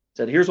and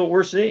said, "Here's what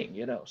we're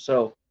seeing,"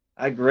 So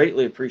I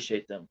greatly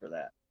appreciate them for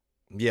that.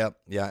 Yep.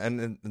 Yeah.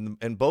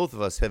 And both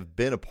of us have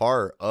been a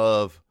part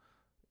of,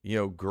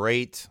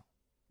 great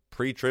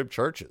pre-trib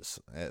churches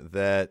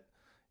that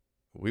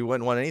we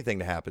wouldn't want anything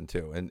to happen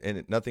to,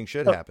 and nothing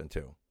should happen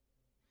to.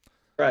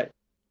 Right.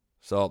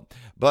 So,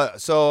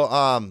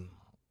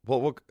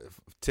 well,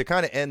 to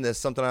kind of end this,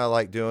 something I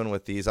like doing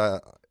with these, I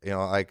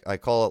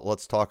call it,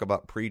 let's talk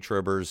about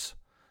pre-tribbers,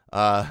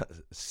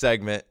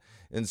 segment.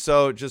 And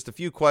so just a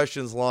few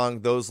questions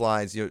along those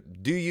lines.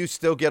 Do you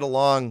still get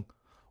along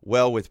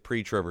well with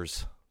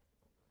pre-tribbers?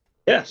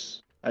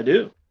 Yes, I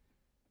do.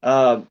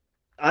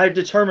 I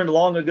determined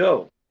long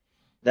ago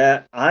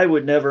that I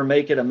would never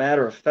make it a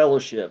matter of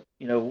fellowship,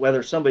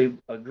 whether somebody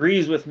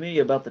agrees with me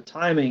about the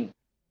timing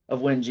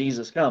of when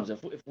Jesus comes.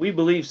 If we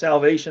believe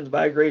salvation's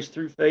by grace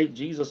through faith,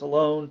 Jesus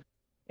alone,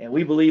 and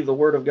we believe the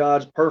Word of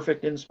God's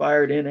perfect,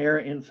 inspired,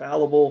 inerrant,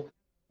 infallible,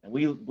 and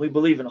we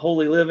believe in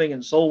holy living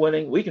and soul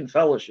winning, we can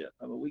fellowship.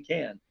 I mean, we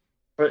can.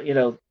 But,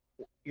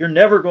 you're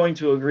never going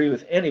to agree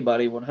with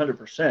anybody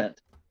 100%.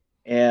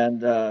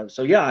 And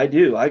so, yeah, I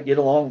do. I get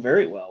along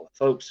very well with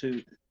folks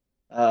who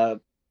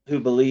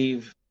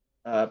believe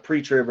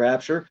pre-trib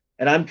rapture.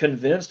 And I'm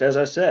convinced, as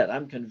I said,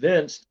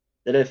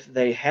 that if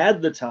they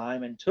had the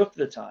time and took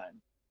the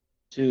time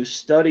to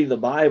study the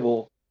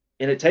Bible,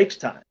 and it takes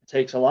time, it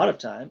takes a lot of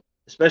time,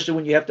 especially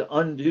when you have to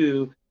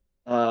undo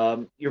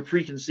your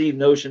preconceived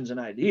notions and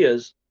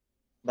ideas.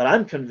 But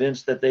I'm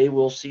convinced that they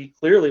will see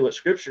clearly what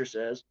Scripture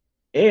says.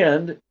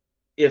 And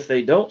if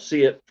they don't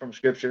see it from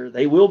Scripture,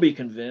 they will be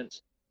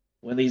convinced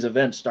when these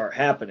events start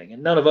happening.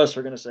 And none of us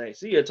are going to say,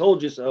 "See, I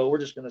told you so." We're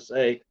just going to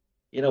say,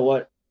 "You know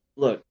what?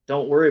 Look,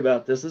 don't worry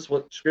about this. This is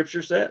what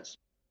Scripture says.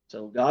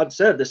 So God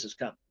said this is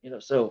coming."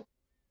 So,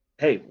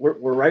 hey,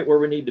 we're right where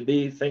we need to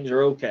be. Things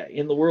are okay.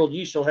 In the world,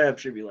 ye shall have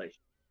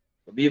tribulation,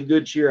 but be of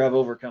good cheer. I've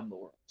overcome the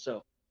world.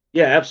 So,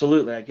 yeah,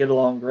 absolutely. I get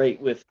along great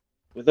with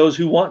those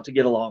who want to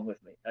get along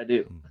with me. I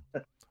do.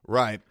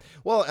 Right.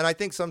 Well, and I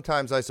think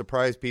sometimes I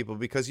surprise people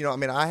because,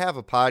 I have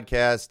a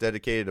podcast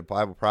dedicated to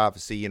Bible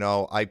prophecy.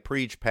 I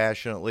preach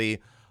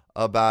passionately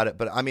about it,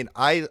 but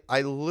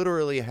I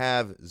literally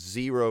have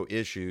zero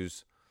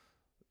issues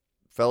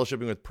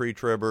fellowshipping with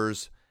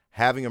pre-tribbers,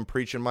 having them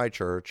preach in my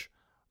church.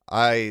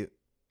 I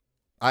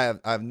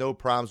have no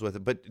problems with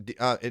it.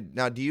 But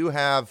now, do you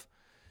have,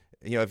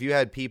 if you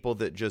had people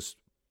that just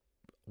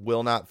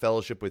will not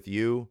fellowship with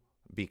you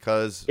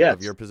because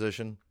of your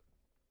position?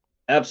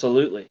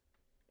 Absolutely.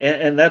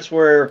 And that's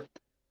where,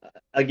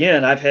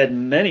 again, I've had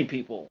many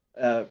people,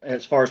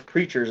 as far as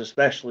preachers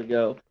especially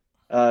go,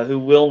 who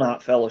will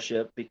not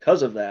fellowship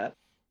because of that,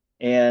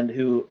 and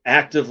who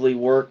actively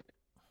work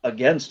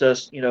against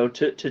us,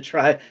 to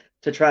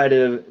try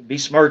to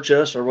besmirch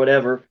us or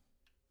whatever.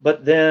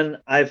 But then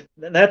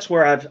that's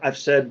where I've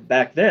said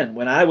back then,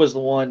 when I was the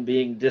one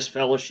being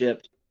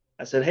disfellowshipped,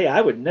 I said, "Hey,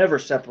 I would never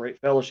separate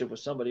fellowship with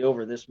somebody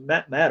over this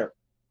matter."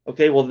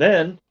 Okay, well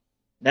then,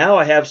 now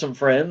I have some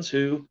friends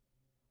who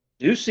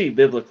do see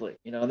biblically,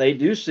 they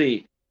do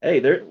see, hey,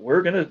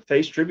 we're going to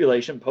face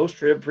tribulation,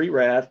 post-trib,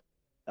 pre-wrath,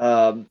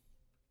 and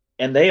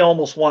they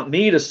almost want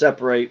me to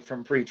separate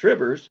from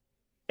pre-tribbers.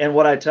 And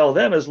what I tell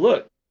them is,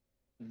 look,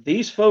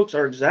 these folks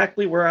are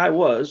exactly where I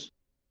was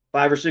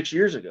 5 or 6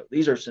 years ago.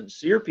 These are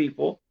sincere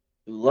people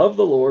who love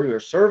the Lord, who are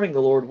serving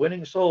the Lord,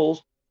 winning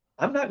souls.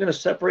 I'm not going to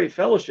separate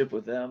fellowship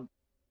with them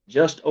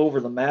just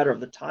over the matter of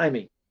the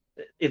timing.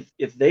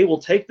 If they will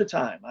take the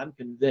time, I'm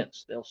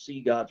convinced they'll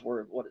see God's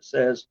word, what it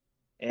says,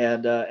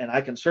 and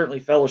I can certainly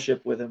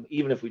fellowship with him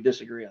even if we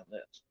disagree on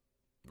this.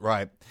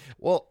 Right.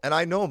 Well, and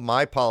I know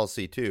my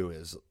policy too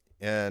is,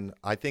 and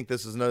I think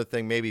this is another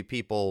thing maybe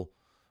people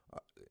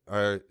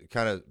are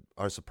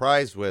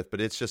surprised with,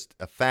 but it's just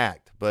a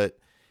fact. But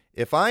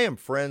if I am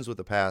friends with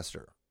a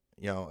pastor,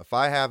 if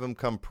I have him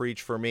come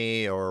preach for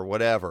me or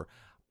whatever,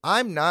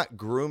 I'm not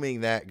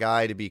grooming that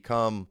guy to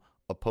become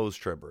a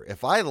post-tribber.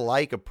 If I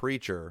like a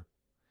preacher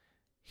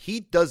he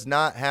does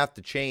not have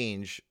to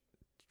change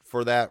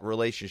for that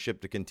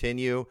relationship to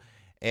continue.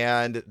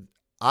 And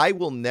I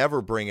will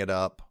never bring it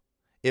up.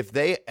 If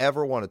they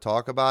ever want to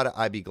talk about it,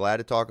 I'd be glad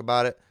to talk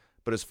about it.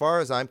 But as far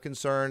as I'm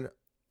concerned,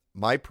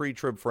 my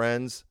pre-trib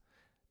friends,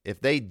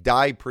 if they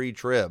die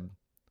pre-trib,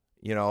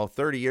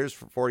 30 years,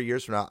 40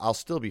 years from now, I'll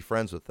still be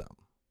friends with them.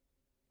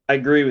 I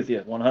agree with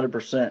you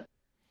 100%.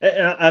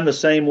 And I'm the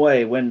same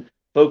way. When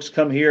folks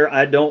come here,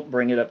 I don't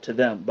bring it up to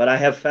them, but I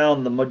have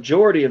found the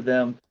majority of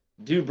them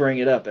do bring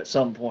it up at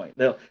some point.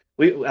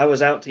 I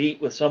was out to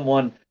eat with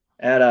someone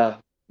at a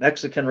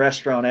Mexican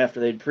restaurant after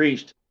they'd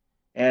preached,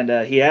 and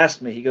he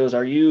asked me, he goes,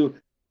 "Are you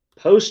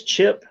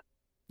post-chip,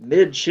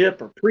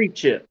 mid-chip, or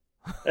pre-chip?"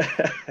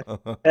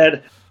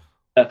 And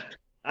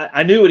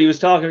I knew what he was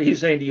talking about. He was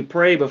saying, "Do you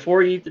pray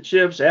before you eat the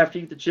chips, after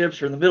you eat the chips,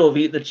 or in the middle of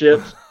eating the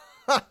chips?"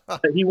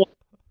 He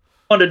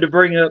wanted to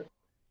bring up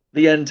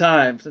the end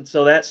times, and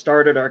so that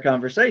started our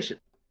conversation.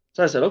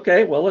 So I said,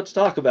 "Okay, well, let's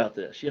talk about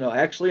this.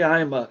 Actually,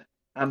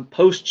 I'm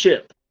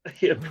post-chip,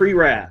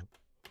 pre-wrath."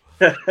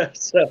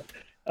 So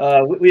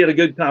we had a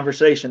good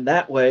conversation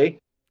that way,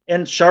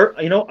 and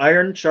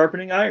iron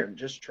sharpening iron,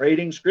 just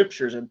trading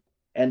scriptures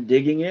and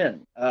digging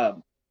in.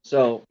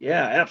 So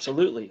yeah,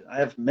 absolutely. I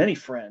have many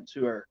friends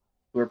who are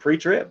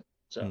pre-trib.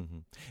 So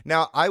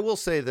Now I will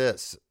say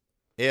this: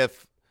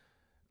 if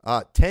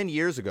 10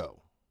 years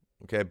ago,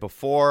 okay,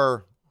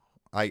 before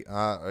I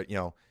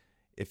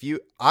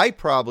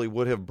probably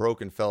would have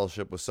broken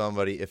fellowship with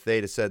somebody if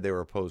they'd have said they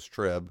were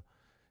post-trib,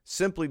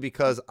 simply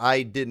because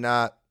I did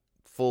not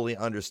fully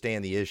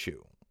understand the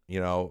issue,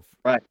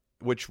 right.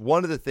 Which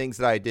one of the things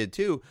that I did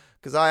too,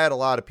 because I had a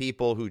lot of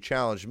people who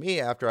challenged me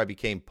after I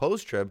became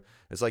post-trib.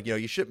 It's like,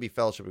 you shouldn't be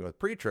fellowshipping with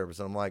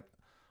pre-tribers. And I'm like,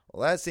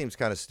 well, that seems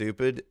kind of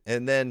stupid.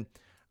 And then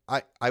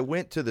I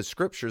went to the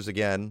scriptures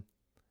again,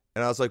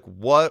 and I was like,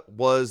 what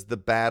was the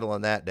battle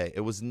on that day?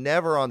 It was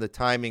never on the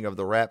timing of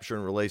the rapture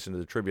in relation to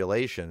the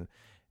tribulation.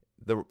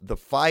 The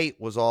fight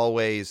was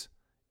always,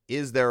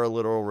 is there a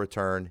literal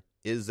return?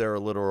 Is there a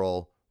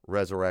literal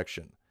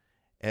resurrection?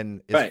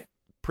 And right.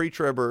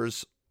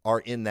 pre-tribbers are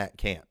in that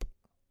camp.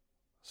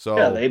 So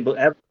yeah, they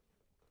have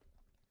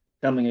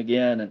coming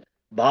again and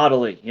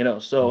bodily,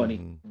 and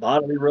he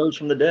bodily rose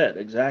from the dead.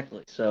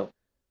 Exactly. So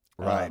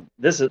right.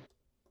 This is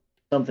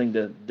something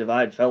to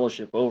divide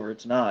fellowship over.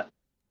 It's not.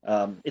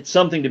 It's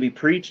something to be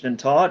preached and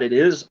taught. It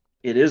is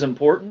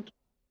important,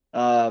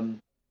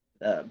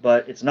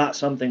 but it's not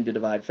something to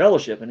divide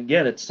fellowship. And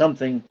again, it's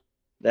something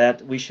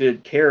that we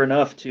should care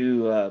enough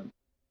to.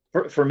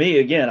 For me,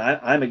 again,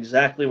 I'm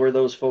exactly where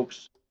those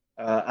folks.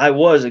 I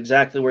was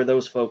exactly where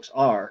those folks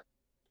are.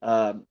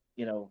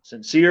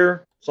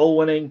 Sincere, soul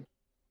winning,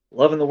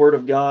 loving the Word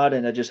of God,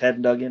 and I just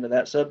hadn't dug into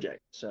that subject.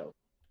 So.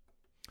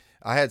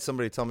 I had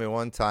somebody tell me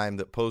one time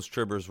that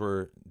post-tribbers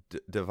were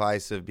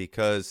divisive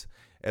because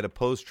at a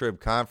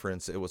post-trib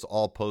conference, it was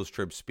all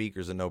post-trib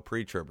speakers and no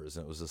pre-tribbers.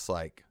 And it was just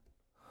like,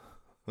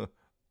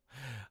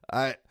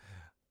 one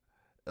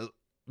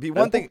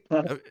thing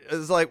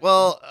is like,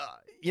 well,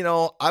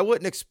 I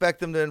wouldn't expect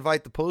them to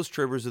invite the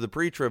post-tribbers to the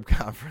pre-trib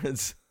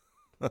conference.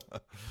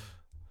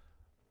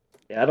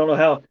 Yeah, I don't know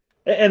how.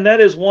 And that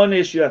is one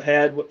issue I've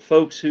had with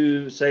folks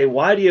who say,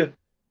 why do you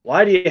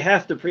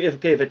have to preach?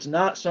 Okay, if it's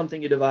not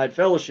something you divide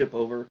fellowship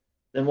over,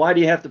 then why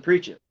do you have to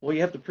preach it? Well,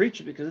 you have to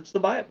preach it because it's the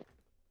Bible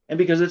and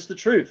because it's the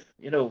truth,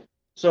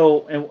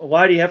 So, and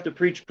why do you have to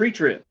preach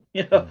pre-trib?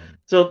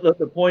 So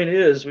the point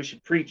is we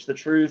should preach the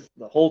truth,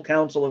 the whole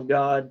counsel of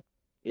God.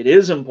 It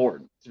is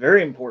important. It's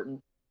very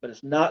important, but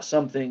it's not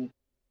something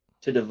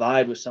to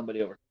divide with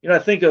somebody over. I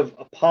think of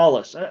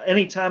Apollos.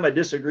 Anytime I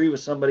disagree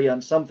with somebody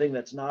on something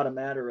that's not a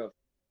matter of,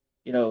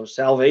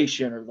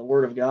 salvation or the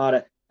Word of God,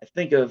 I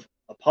think of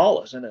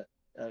Apollos and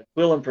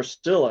Aquila and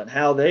Priscilla and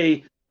how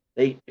they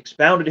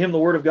expounded him the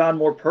Word of God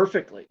more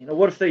perfectly.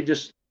 What if they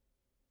just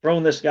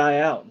thrown this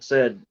guy out and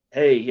said,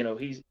 "Hey,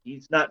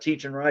 he's not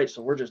teaching right,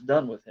 so we're just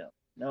done with him"?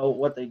 No,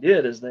 what they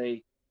did is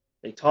they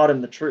taught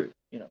him the truth.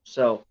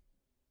 So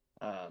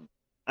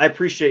I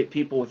appreciate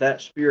people with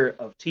that spirit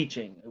of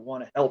teaching who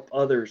want to help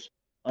others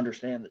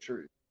understand the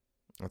truth.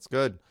 That's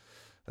good.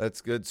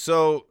 That's good.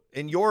 So,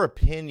 in your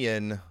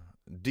opinion,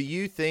 do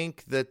you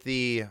think that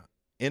the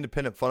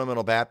independent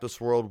fundamental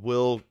Baptist world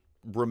will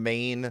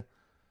remain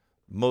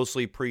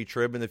mostly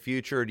pre-trib in the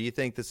future? Or do you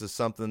think this is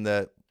something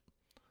that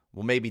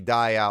will maybe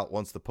die out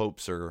once the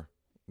popes are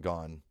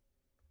gone?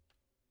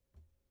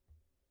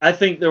 I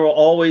think there will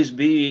always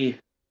be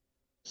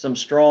some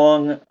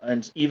strong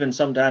and even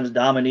sometimes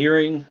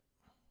domineering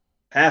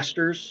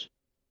pastors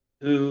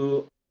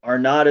who are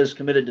not as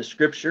committed to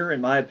Scripture, in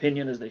my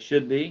opinion, as they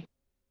should be.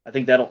 I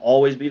think that'll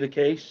always be the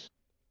case.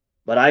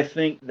 But I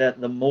think that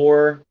the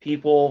more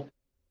people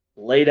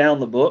lay down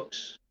the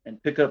books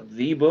and pick up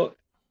the book,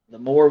 the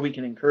more we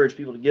can encourage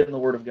people to get in the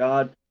Word of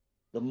God,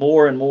 the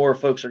more and more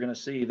folks are going to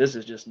see this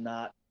is just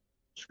not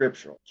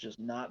scriptural. It's just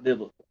not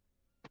biblical.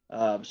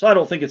 So I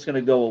don't think it's going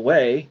to go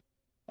away.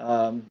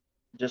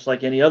 Just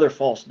like any other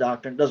false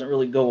doctrine, it doesn't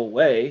really go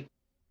away.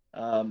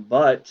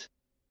 But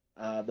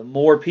the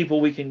more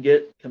people we can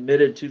get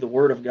committed to the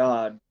Word of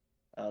God,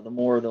 the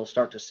more they'll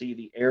start to see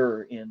the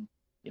error in,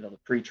 the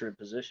pre-trib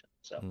position.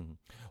 So, Mhm.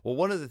 Well,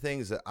 one of the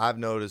things that I've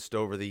noticed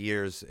over the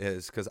years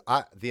is because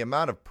the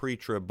amount of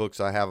pre-trib books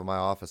I have in my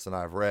office and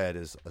I've read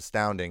is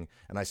astounding,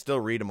 and I still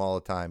read them all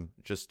the time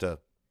just to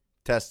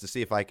test to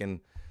see if I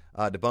can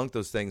debunk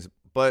those things.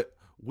 But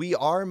we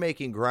are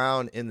making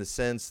ground in the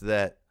sense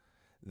that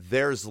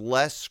there's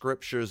less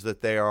scriptures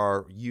that they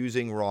are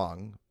using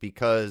wrong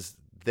because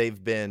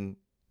we've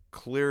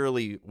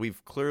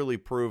clearly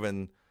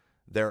proven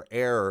their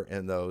error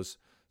in those.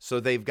 So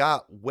they've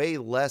got way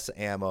less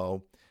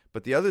ammo.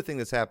 But the other thing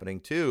that's happening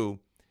too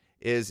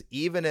is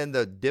even in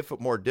the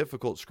more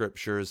difficult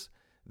scriptures,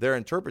 their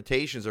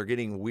interpretations are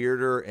getting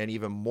weirder and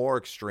even more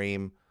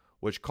extreme,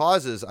 which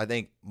causes, I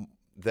think,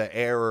 the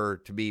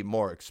error to be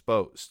more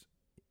exposed.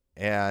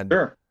 And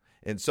sure.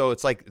 and so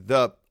it's like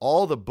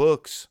all the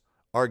books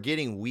are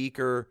getting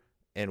weaker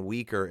and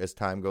weaker as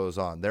time goes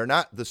on. They're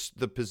not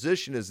the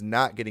position is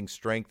not getting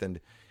strengthened.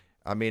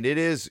 I mean, it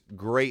is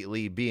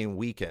greatly being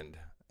weakened.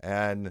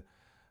 And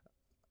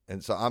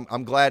so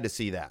I'm glad to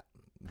see that.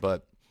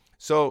 But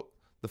so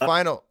the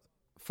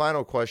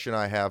final question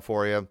I have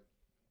for you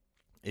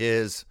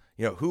is,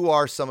 who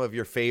are some of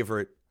your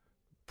favorite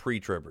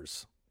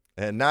pre-tribbers?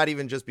 And not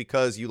even just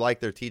because you like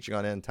their teaching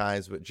on end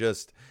times, but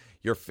just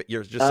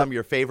some of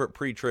your favorite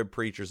pre-trib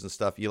preachers and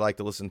stuff you like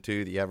to listen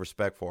to that you have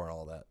respect for and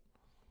all that.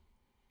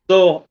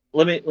 So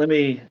let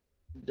me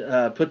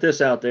put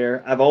this out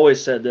there. I've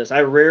always said this.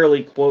 I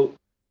rarely quote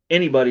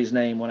anybody's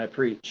name when I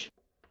preach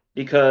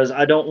because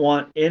I don't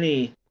want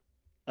any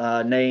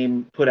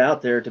name put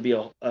out there to be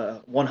a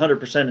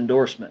 100%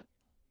 endorsement.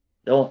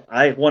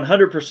 I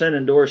 100%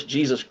 endorse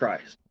Jesus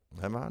Christ.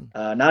 Come on.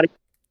 Not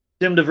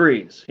Tim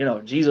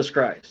DeVries, Jesus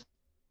Christ.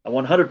 I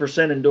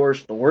 100%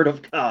 endorse the Word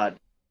of God,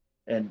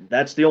 and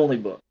that's the only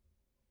book.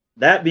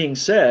 That being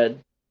said,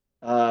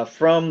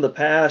 from the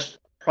past,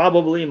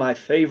 probably my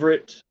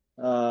favorite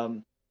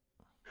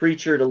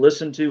preacher to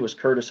listen to was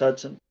Curtis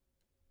Hudson.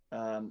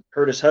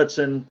 Curtis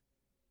Hudson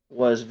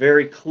was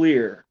very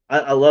clear.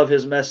 I love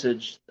his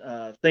message.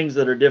 Things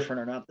that are different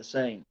are not the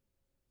same.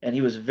 And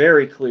he was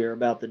very clear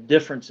about the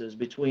differences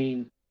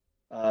between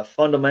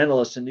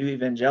fundamentalists and new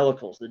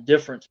evangelicals, the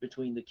difference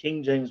between the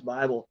King James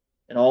Bible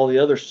and all the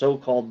other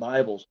so-called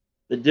Bibles,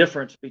 the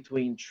difference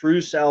between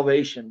true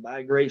salvation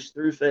by grace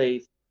through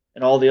faith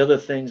and all the other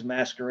things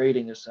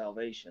masquerading as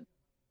salvation.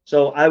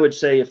 So I would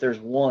say if there's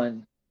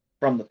one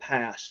from the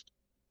past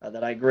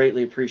that I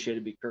greatly appreciate,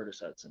 it'd be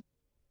Curtis Hudson.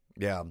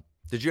 Yeah.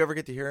 Did you ever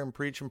get to hear him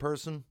preach in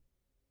person?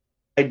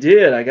 I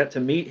did. I got to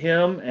meet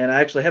him, and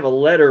I actually have a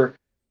letter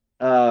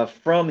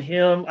from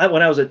him.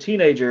 When I was a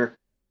teenager,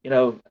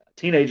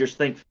 teenagers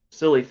think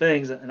silly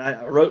things, and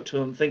I wrote to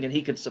him thinking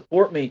he could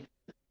support me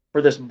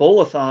for this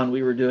bowl-a-thon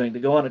we were doing to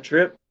go on a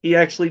trip. He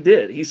actually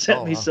did. He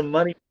sent me some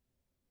money,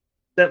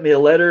 sent me a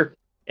letter,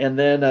 and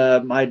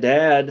then my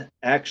dad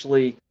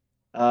actually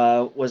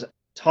was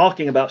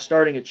talking about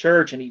starting a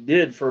church, and he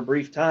did for a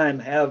brief time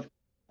have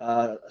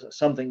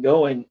something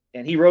going,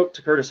 and he wrote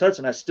to Curtis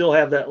Hudson. I still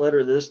have that letter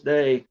to this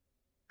day.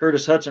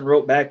 Curtis Hudson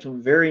wrote back to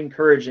him very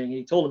encouraging.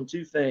 He told him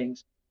two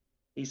things.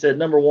 He said,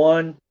 number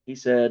one, he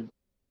said,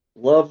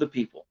 love the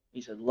people.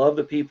 He said, love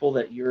the people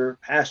that you're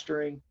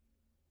pastoring.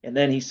 And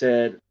then he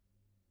said,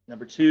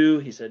 number two,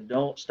 he said,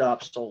 don't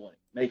stop soul winning.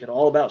 Make it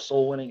all about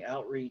soul winning,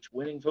 outreach,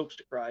 winning folks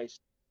to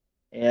Christ.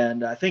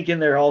 And I think in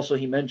there also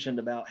he mentioned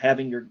about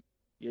having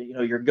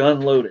your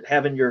gun loaded,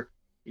 having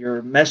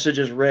your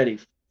messages ready,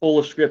 full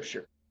of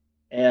scripture.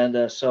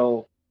 And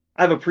so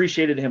I've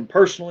appreciated him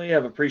personally.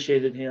 I've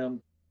appreciated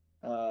him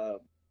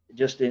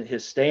just in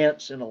his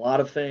stance in a lot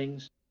of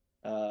things.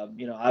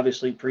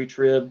 Obviously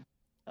pre-trib,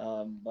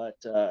 but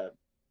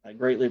I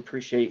greatly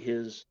appreciate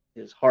his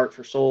heart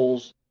for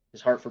souls,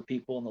 his heart for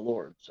people and the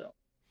Lord. So,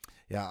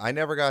 yeah, I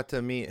never got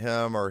to meet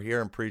him or hear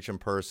him preach in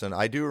person.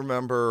 I do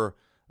remember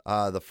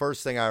the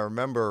first thing I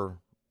remember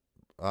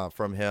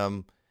from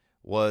him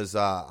was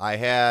I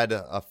had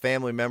a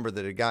family member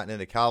that had gotten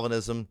into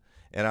Calvinism.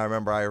 And I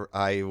remember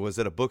I was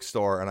at a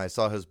bookstore and I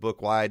saw his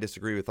book, Why I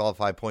Disagree with All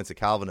 5 Points of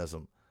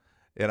Calvinism.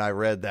 And I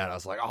read that. I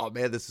was like, oh,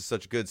 man, this is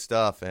such good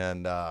stuff.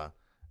 And I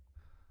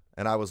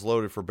was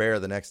loaded for bear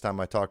the next time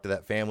I talked to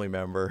that family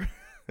member.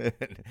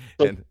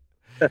 and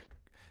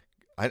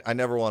I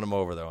never won him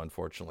over, though,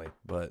 unfortunately.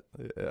 But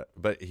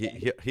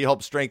he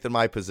helped strengthen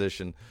my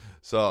position.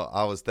 So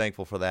I was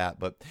thankful for that.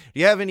 But do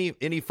you have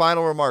any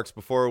final remarks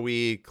before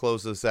we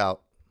close this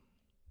out?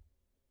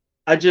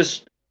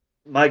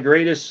 My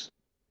greatest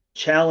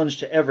challenge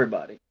to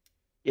everybody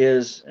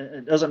is,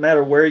 it doesn't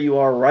matter where you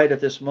are right at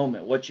this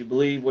moment, what you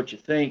believe, what you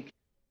think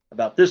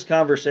about this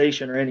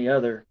conversation or any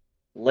other,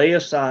 lay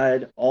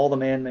aside all the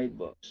man-made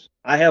books.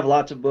 I have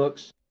lots of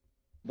books,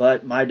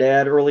 but my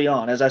dad early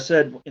on, as I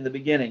said in the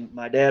beginning,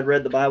 my dad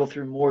read the Bible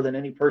through more than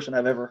any person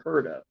I've ever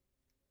heard of.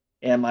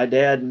 And my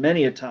dad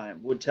many a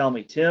time would tell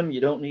me, Tim,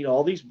 you don't need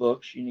all these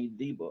books. You need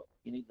the book.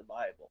 You need the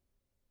Bible.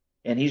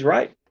 And he's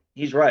right.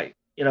 He's right.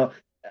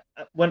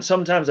 When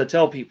sometimes I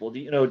tell people, do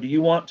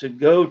you want to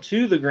go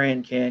to the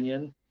Grand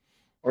Canyon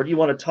or do you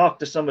want to talk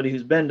to somebody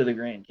who's been to the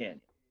Grand Canyon?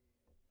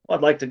 Well,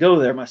 I'd like to go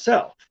there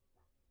myself.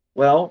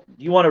 Well,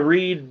 you want to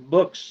read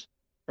books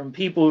from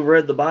people who've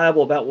read the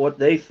Bible about what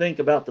they think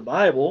about the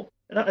Bible.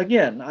 And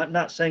again, I'm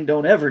not saying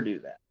don't ever do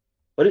that,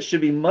 but it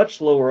should be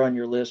much lower on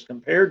your list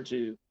compared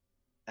to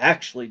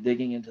actually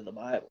digging into the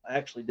Bible,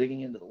 actually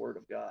digging into the Word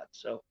of God.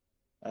 So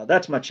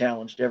that's my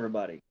challenge to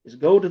everybody: is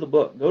go to the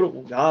book, go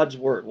to God's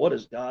Word. What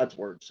does God's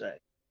Word say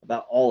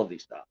about all of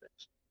these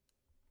topics?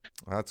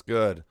 That's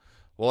good.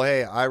 Well,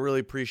 hey, I really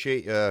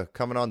appreciate you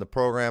coming on the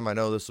program. I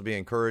know this will be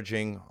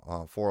encouraging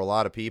for a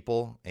lot of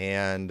people,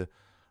 and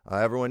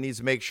everyone needs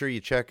to make sure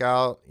you check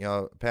out,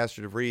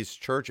 Pastor DeVries'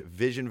 church,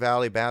 Vision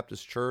Valley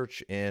Baptist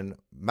Church in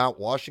Mount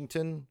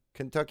Washington,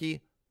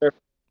 Kentucky. Sure.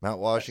 Mount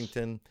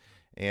Washington,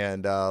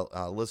 and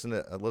listen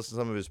to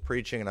some of his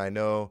preaching, and I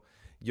know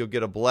you'll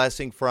get a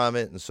blessing from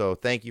it. And so,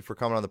 thank you for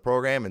coming on the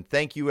program, and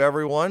thank you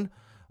everyone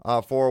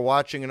for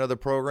watching another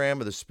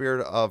program of the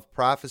Spirit of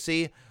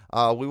Prophecy.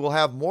 We will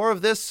have more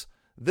of this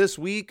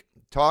week,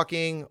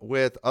 talking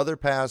with other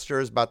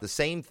pastors about the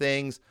same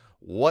things,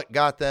 what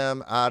got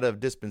them out of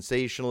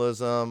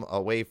dispensationalism,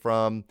 away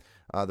from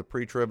the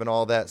pre-trib and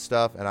all that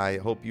stuff. And I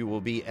hope you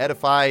will be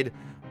edified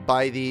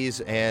by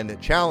these and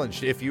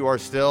challenged if you are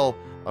still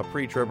a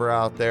pre-tribber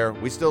out there.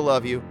 We still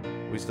love you.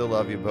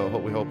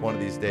 But we hope one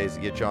of these days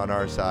to get you on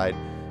our side.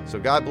 So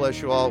God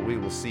bless you all. We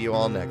will see you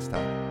all next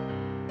time.